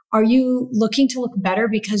beauty, are you looking to look better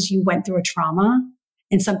because you went through a trauma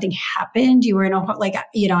and something happened? You were in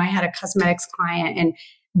I had a cosmetics client and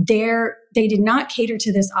they did not cater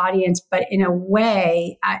to this audience, but in a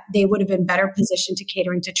way, they would have been better positioned to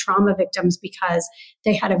catering to trauma victims because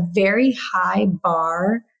they had a very high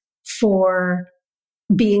bar for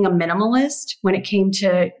being a minimalist when it came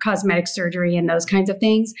to cosmetic surgery and those kinds of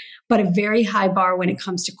things, but a very high bar when it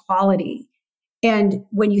comes to quality. And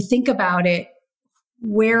when you think about it,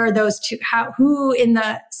 where are those two? Who in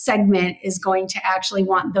the segment is going to actually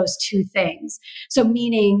want those two things? So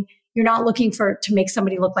meaning you're not looking to make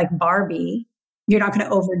somebody look like Barbie. You're not going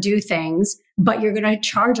to overdo things, but you're going to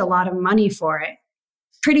charge a lot of money for it.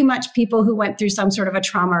 Pretty much people who went through some sort of a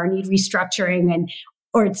trauma or need restructuring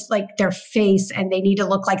or it's like their face and they need to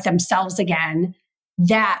look like themselves again.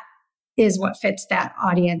 That is what fits that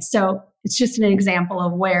audience. So it's just an example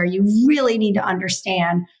of where you really need to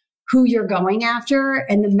understand who you're going after,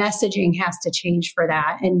 and the messaging has to change for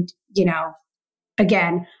that. And,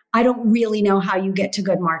 again, I don't really know how you get to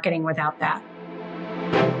good marketing without that.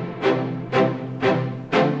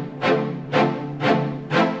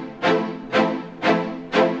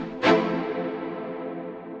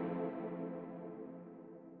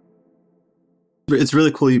 It's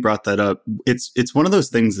really cool you brought that up. It's one of those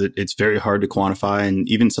things that it's very hard to quantify, and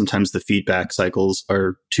even sometimes the feedback cycles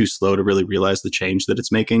are too slow to really realize the change that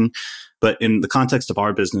it's making. But in the context of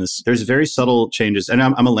our business, there's very subtle changes. And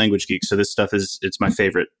I'm a language geek, so this stuff it's my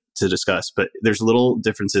favorite to discuss. But there's little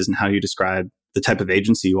differences in how you describe the type of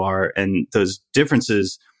agency you are, and those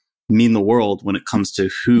differences mean the world when it comes to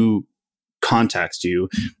who contacts you,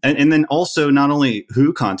 and then also not only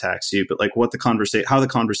who contacts you, but like how the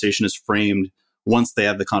conversation is framed once they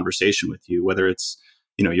have the conversation with you, whether it's,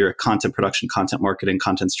 you're a content production, content marketing,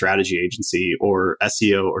 content strategy agency, or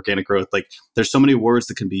SEO, organic growth. Like there's so many words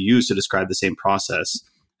that can be used to describe the same process.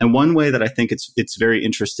 And one way that I think it's very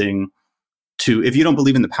interesting to, if you don't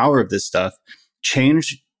believe in the power of this stuff,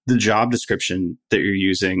 change the job description that you're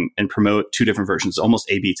using and promote two different versions, almost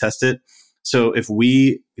A/B test it. So if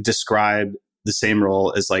we describe the same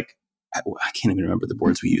role as like, I can't even remember the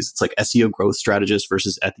words we use. It's like SEO growth strategist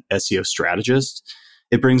versus SEO strategist.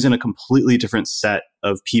 It brings in a completely different set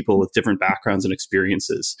of people with different backgrounds and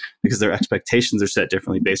experiences because their expectations are set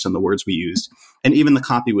differently based on the words we used. And even the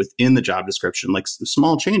copy within the job description, like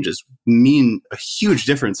small changes mean a huge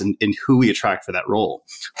difference in who we attract for that role.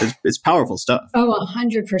 It's powerful stuff. Oh,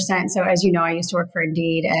 100%. So as you know, I used to work for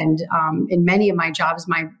Indeed, and in many of my jobs,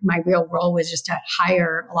 my real role was just to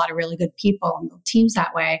hire a lot of really good people and build teams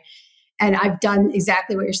that way. And I've done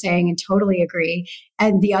exactly what you're saying and totally agree.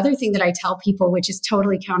 And the other thing that I tell people, which is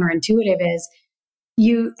totally counterintuitive, is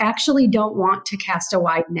you actually don't want to cast a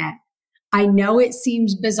wide net. I know it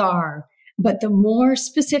seems bizarre, but the more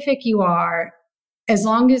specific you are, as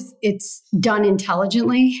long as it's done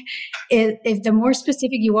intelligently, if the more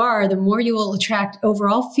specific you are, the more you will attract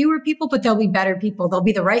overall fewer people, but they'll be better people. They'll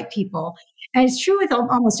be the right people. And it's true with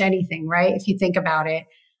almost anything, right? If you think about it,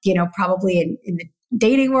 probably in the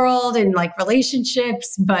dating world and like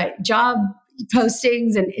relationships, but job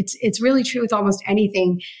postings. And it's really true with almost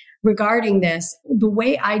anything regarding this. The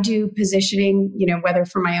way I do positioning, whether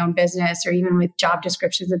for my own business or even with job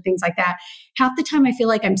descriptions and things like that, half the time I feel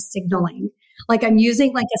like I'm signaling, like I'm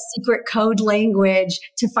using like a secret code language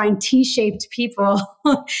to find T-shaped people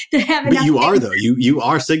to have enough. But you are though, you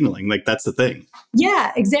are signaling, like that's the thing.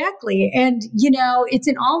 Yeah, exactly. And, it's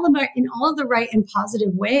in all of the right and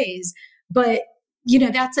positive ways, but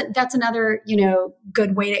that's another,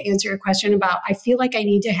 good way to answer your question about, I feel like I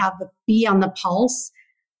need to be on the pulse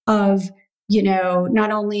of,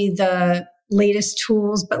 not only the latest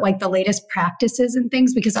tools, but like the latest practices and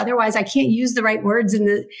things, because otherwise I can't use the right words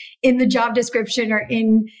in the job description or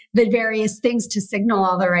in the various things to signal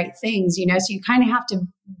all the right things, so you kind of have to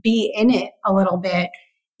be in it a little bit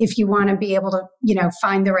if you want to be able to,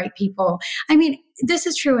 find the right people. I mean, this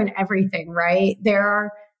is true in everything, right?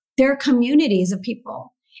 There are communities of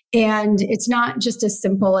people. And it's not just as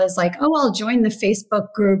simple as like, oh, I'll join the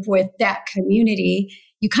Facebook group with that community.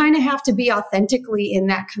 You kind of have to be authentically in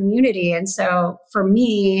that community. And so for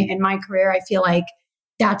me in my career, I feel like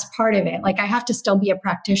that's part of it. Like I have to still be a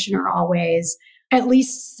practitioner always, at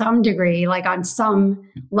least some degree, like on some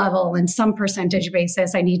level and some percentage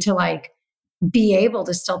basis, I need to like be able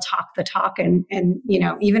to still talk the talk and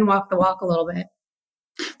even walk the walk a little bit.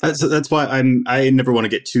 That's why I never want to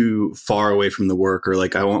get too far away from the work, or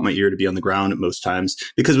like I want my ear to be on the ground at most times,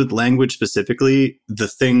 because with language specifically, the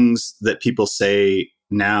things that people say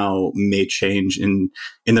now may change in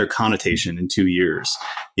their connotation in 2 years.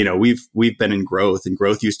 We've been in growth, and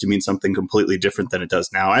growth used to mean something completely different than it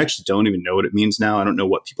does now. I actually don't even know what it means now. I don't know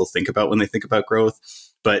what people think about when they think about growth,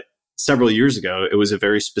 but several years ago, it was a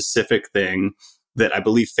very specific thing that I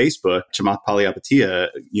believe Facebook, Chamath Palihapitiya,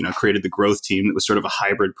 created the growth team that was sort of a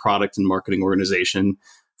hybrid product and marketing organization,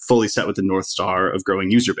 fully set with the North Star of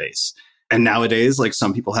growing user base. And nowadays, like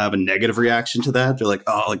some people have a negative reaction to that. They're like,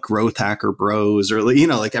 oh, like growth hacker bros, or,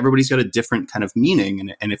 like everybody's got a different kind of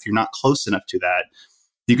meaning. And if you're not close enough to that,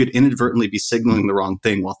 you could inadvertently be signaling the wrong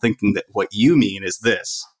thing while thinking that what you mean is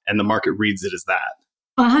this, and the market reads it as that.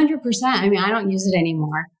 100%. I mean, I don't use it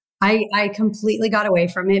anymore. I completely got away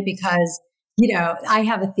from it because I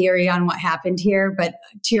have a theory on what happened here, but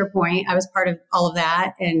to your point, I was part of all of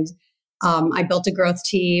that. And I built a growth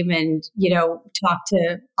team and, talked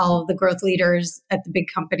to all of the growth leaders at the big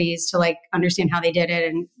companies to like understand how they did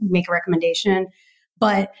it and make a recommendation.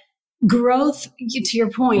 But growth, to your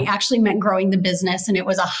point, actually meant growing the business. And it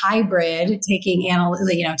was a hybrid, taking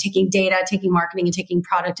data, taking marketing and taking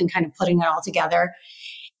product and kind of putting it all together.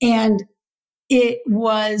 And it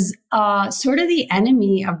was sort of the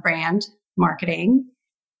enemy of brand marketing.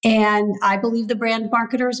 And I believe the brand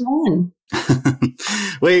marketers won.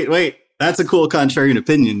 Wait. That's a cool contrarian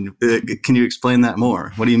opinion. Can you explain that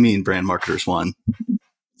more? What do you mean brand marketers won?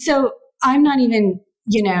 So I'm not even,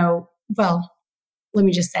 let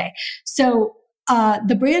me just say. So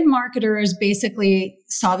the brand marketers basically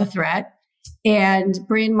saw the threat, and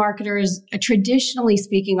brand marketers, traditionally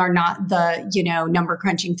speaking, are not the, number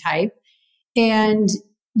crunching type. And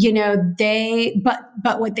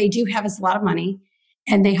but what they do have is a lot of money,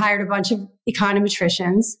 and they hired a bunch of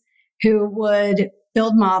econometricians who would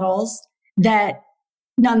build models that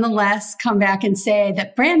nonetheless come back and say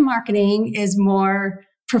that brand marketing is more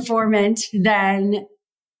performant than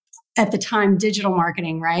at the time digital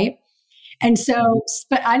marketing, right? And so,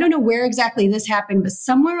 but I don't know where exactly this happened, but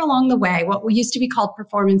somewhere along the way, what used to be called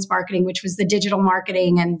performance marketing, which was the digital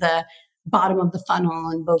marketing and the bottom of the funnel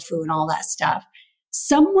and BOFU and all that stuff.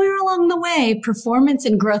 Somewhere along the way, performance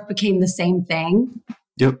and growth became the same thing.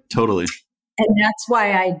 Yep, totally. And that's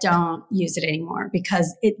why I don't use it anymore,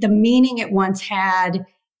 because the meaning it once had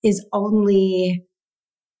is only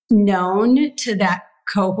known to that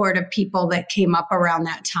cohort of people that came up around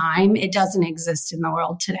that time. It doesn't exist in the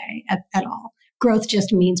world today at all. Growth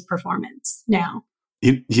just means performance now.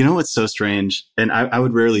 You know what's so strange? And I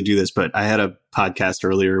would rarely do this, but I had a podcast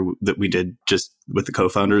earlier that we did just with the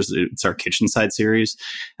co-founders. It's our kitchen side series.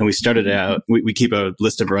 And we started out, we keep a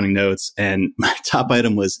list of running notes. And my top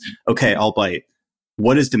item was, okay, I'll bite.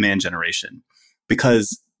 What is demand generation?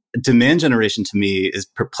 Because demand generation to me is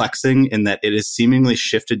perplexing in that it has seemingly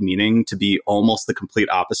shifted meaning to be almost the complete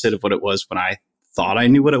opposite of what it was when I thought I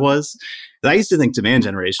knew what it was. I used to think demand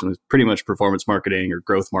generation was pretty much performance marketing or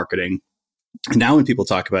growth marketing. And now when people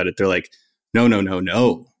talk about it, they're like,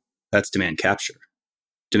 no, that's demand capture.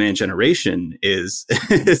 Demand generation is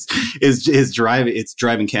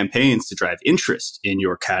driving campaigns to drive interest in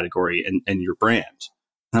your category and your brand.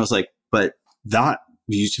 And I was like, but that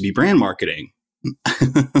used to be brand marketing.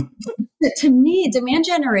 To me, demand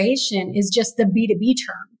generation is just the B2B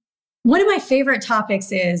term. One of my favorite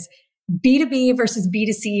topics is B2B versus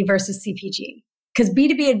B2C versus CPG, because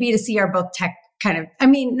B2B and B2C are both tech kind of, I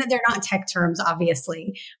mean, they're not tech terms,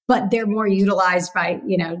 obviously, but they're more utilized by,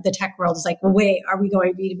 the tech world. Is like, well, wait, are we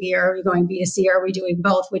going B2B or are we going B2C or are we doing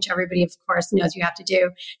both? Which everybody, of course, knows you have to do.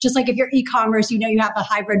 Just like if you're e-commerce, you have a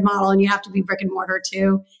hybrid model and you have to be brick and mortar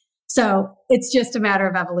too. So it's just a matter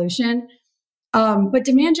of evolution. But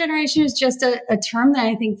demand generation is just a term that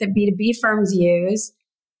I think that B2B firms use.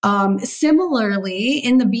 Similarly,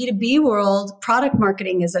 in the B2B world, product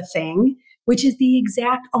marketing is a thing, which is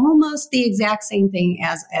almost the exact same thing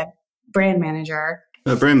as a brand manager.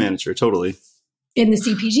 A brand manager, totally. In the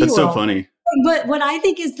CPG world. That's so funny. But what I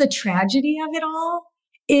think is the tragedy of it all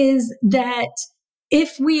is that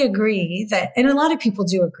if we agree that, and a lot of people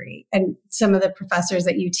do agree, and some of the professors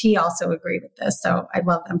at UT also agree with this, so I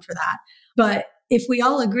love them for that. But if we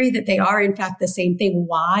all agree that they are in fact the same thing,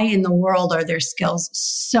 why in the world are their skills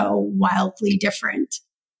so wildly different?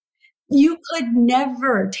 You could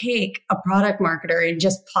never take a product marketer and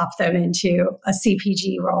just plop them into a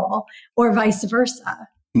CPG role or vice versa.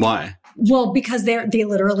 Why? Well, because they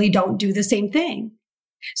literally don't do the same thing.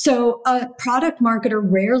 So a product marketer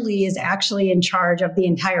rarely is actually in charge of the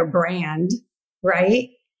entire brand, right?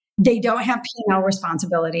 They don't have P&L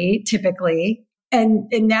responsibility typically. And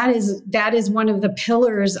that is one of the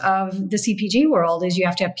pillars of the CPG world is you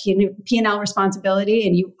have to have P&L responsibility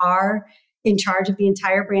and you are in charge of the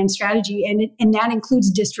entire brand strategy. And that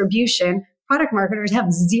includes distribution. Product marketers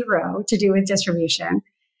have zero to do with distribution.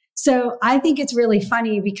 So I think it's really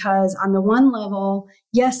funny because on the one level,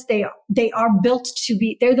 yes, they are built to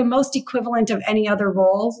be, they're the most equivalent of any other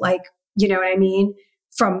role, like, you know what I mean?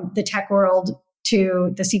 From the tech world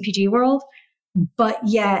to the CPG world. But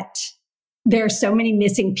yet there are so many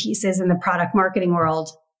missing pieces in the product marketing world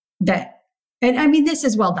that, and I mean, this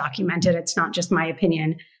is well documented. It's not just my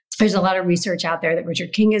opinion. There's a lot of research out there that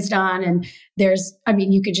Richard King has done. And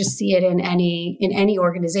you could just see it in any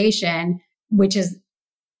organization, which is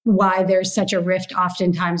why there's such a rift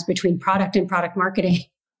oftentimes between product and product marketing.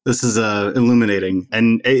 This is illuminating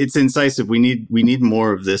and it's incisive. We need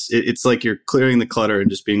more of this. It's like you're clearing the clutter and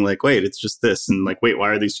just being like, wait, it's just this. And like, wait, why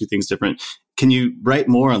are these two things different? Can you write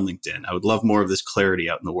more on LinkedIn? I would love more of this clarity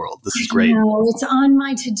out in the world. This is great. No, it's on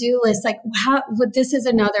my to-do list. Like, this is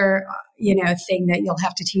another, thing that you'll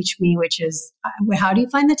have to teach me, which is how do you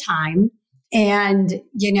find the time? And,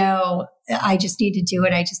 I just need to do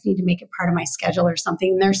it. I just need to make it part of my schedule or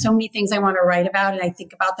something. And there's so many things I want to write about and I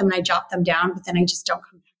think about them and I jot them down, but then I just don't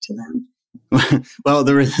come back to them. Well,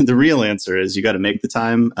 the real answer is you got to make the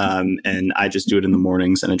time. And I just do it in the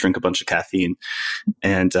mornings and I drink a bunch of caffeine.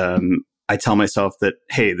 And I tell myself that,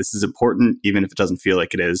 hey, this is important, even if it doesn't feel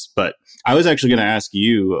like it is. But I was actually going to ask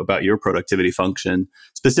you about your productivity function.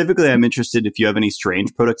 Specifically, I'm interested if you have any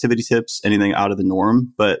strange productivity tips, anything out of the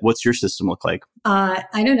norm. But what's your system look like? I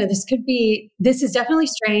don't know. This is definitely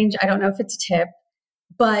strange. I don't know if it's a tip.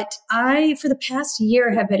 But I, for the past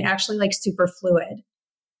year, have been actually like super fluid.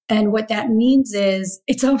 And what that means is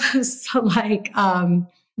it's almost like,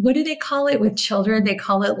 what do they call it with children? They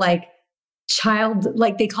call it like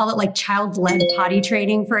child-led potty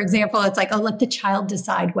training, for example. It's like, let the child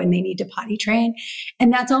decide when they need to potty train.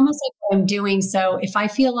 And that's almost like what I'm doing. So if I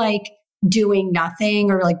feel like doing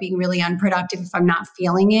nothing or like being really unproductive, if I'm not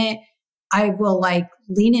feeling it, I will like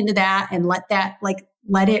lean into that and let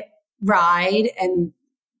it ride and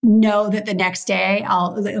know that the next day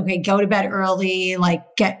go to bed early, like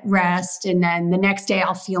get rest. And then the next day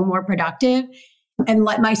I'll feel more productive and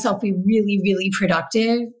let myself be really, really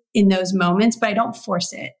productive in those moments, but I don't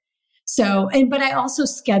force it. So, but I also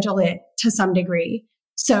schedule it to some degree.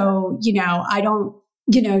 So, I don't,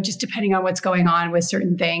 just depending on what's going on with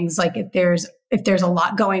certain things, like if there's a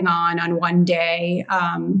lot going on one day,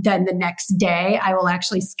 then the next day I will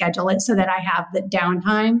actually schedule it so that I have the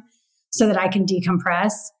downtime so that I can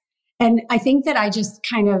decompress. And I think that I just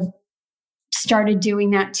kind of started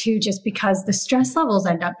doing that too, just because the stress levels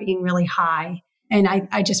end up being really high. And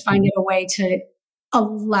I just find it a way to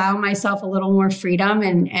allow myself a little more freedom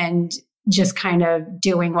and just kind of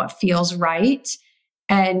doing what feels right.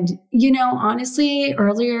 And, honestly,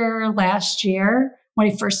 earlier last year,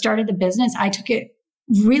 when I first started the business, I took it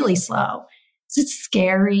really slow. It's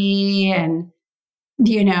scary. And,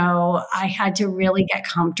 I had to really get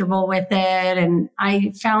comfortable with it. And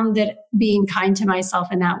I found that being kind to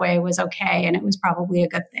myself in that way was okay. And it was probably a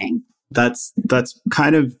good thing. That's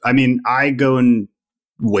kind of, I go in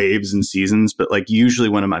waves and seasons, but like usually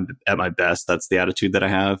when I'm at my best, that's the attitude that I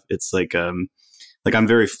have. It's like I'm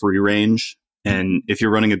very free range. And if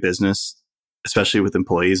you're running a business, especially with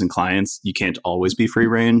employees and clients, you can't always be free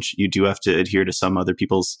range. You do have to adhere to some other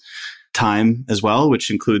people's time as well,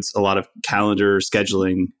 which includes a lot of calendar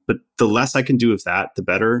scheduling. But the less I can do of that, the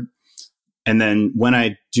better. And then when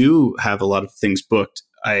I do have a lot of things booked,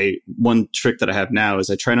 one trick that I have now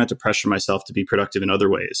is I try not to pressure myself to be productive in other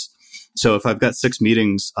ways. So if I've got 6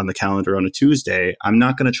 meetings on the calendar on a Tuesday, I'm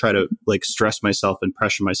not going to try to like stress myself and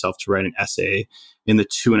pressure myself to write an essay in the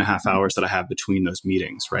 2.5 hours that I have between those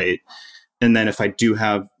meetings, right? And then if I do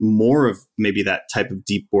have more of maybe that type of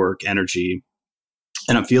deep work energy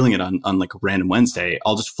and I'm feeling it on like a random Wednesday,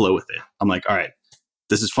 I'll just flow with it. I'm like, all right,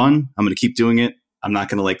 this is fun. I'm going to keep doing it. I'm not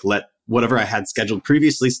going to like let whatever I had scheduled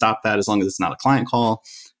previously stop that as long as it's not a client call.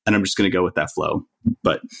 And I'm just going to go with that flow.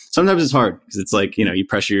 But sometimes it's hard because it's like, you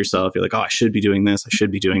pressure yourself. You're like, oh, I should be doing this. I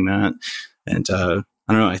should be doing that. And I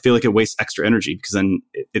don't know. I feel like it wastes extra energy because then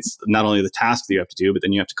it's not only the task that you have to do, but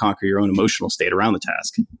then you have to conquer your own emotional state around the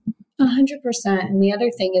task. 100%. And the other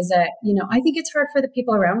thing is that, I think it's hard for the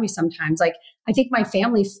people around me sometimes. Like, I think my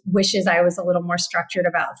family wishes I was a little more structured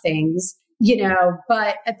about things,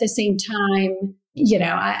 but at the same time,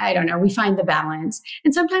 I don't know, we find the balance.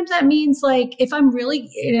 And sometimes that means like, if I'm really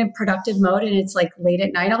in a productive mode and it's like late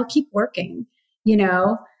at night, I'll keep working,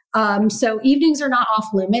 so evenings are not off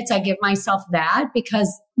limits. I give myself that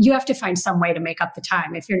because you have to find some way to make up the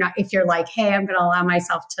time. If you're like, hey, I'm going to allow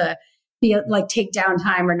myself to be like, take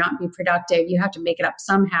downtime or not be productive, you have to make it up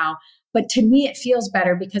somehow. But to me, it feels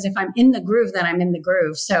better because if I'm in the groove, then I'm in the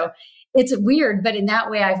groove. So it's weird, but in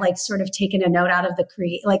that way, I've like sort of taken a note out of the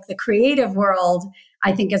creative world.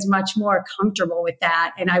 I think is much more comfortable with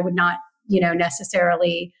that, and I would not,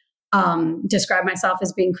 necessarily describe myself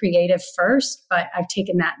as being creative first. But I've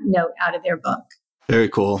taken that note out of their book. Very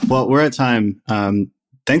cool. Well, we're at time.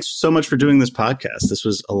 Thanks so much for doing this podcast. This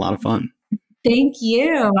was a lot of fun. Thank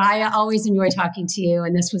you. I always enjoy talking to you,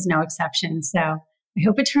 and this was no exception. So I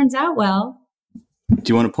hope it turns out well.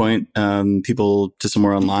 Do you want to point people to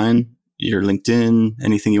somewhere online? Your LinkedIn,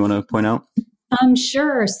 anything you want to point out?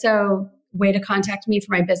 Sure. So way to contact me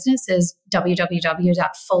for my business is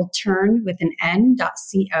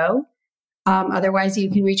www.fullturn.co. Otherwise,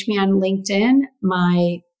 you can reach me on LinkedIn.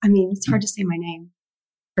 It's hard to say my name,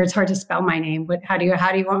 or it's hard to spell my name. But how do you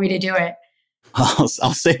want me to do it? I'll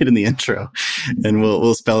say it in the intro, and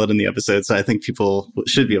we'll spell it in the episode. So I think people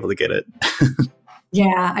should be able to get it.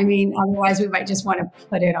 Yeah, otherwise we might just want to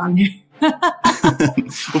put it on there.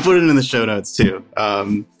 We'll put it in the show notes too.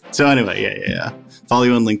 So anyway, yeah. Follow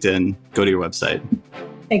you on LinkedIn. Go to your website.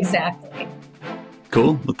 Exactly.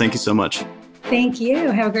 Cool. Well, thank you so much. Thank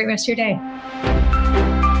you. Have a great rest of your day.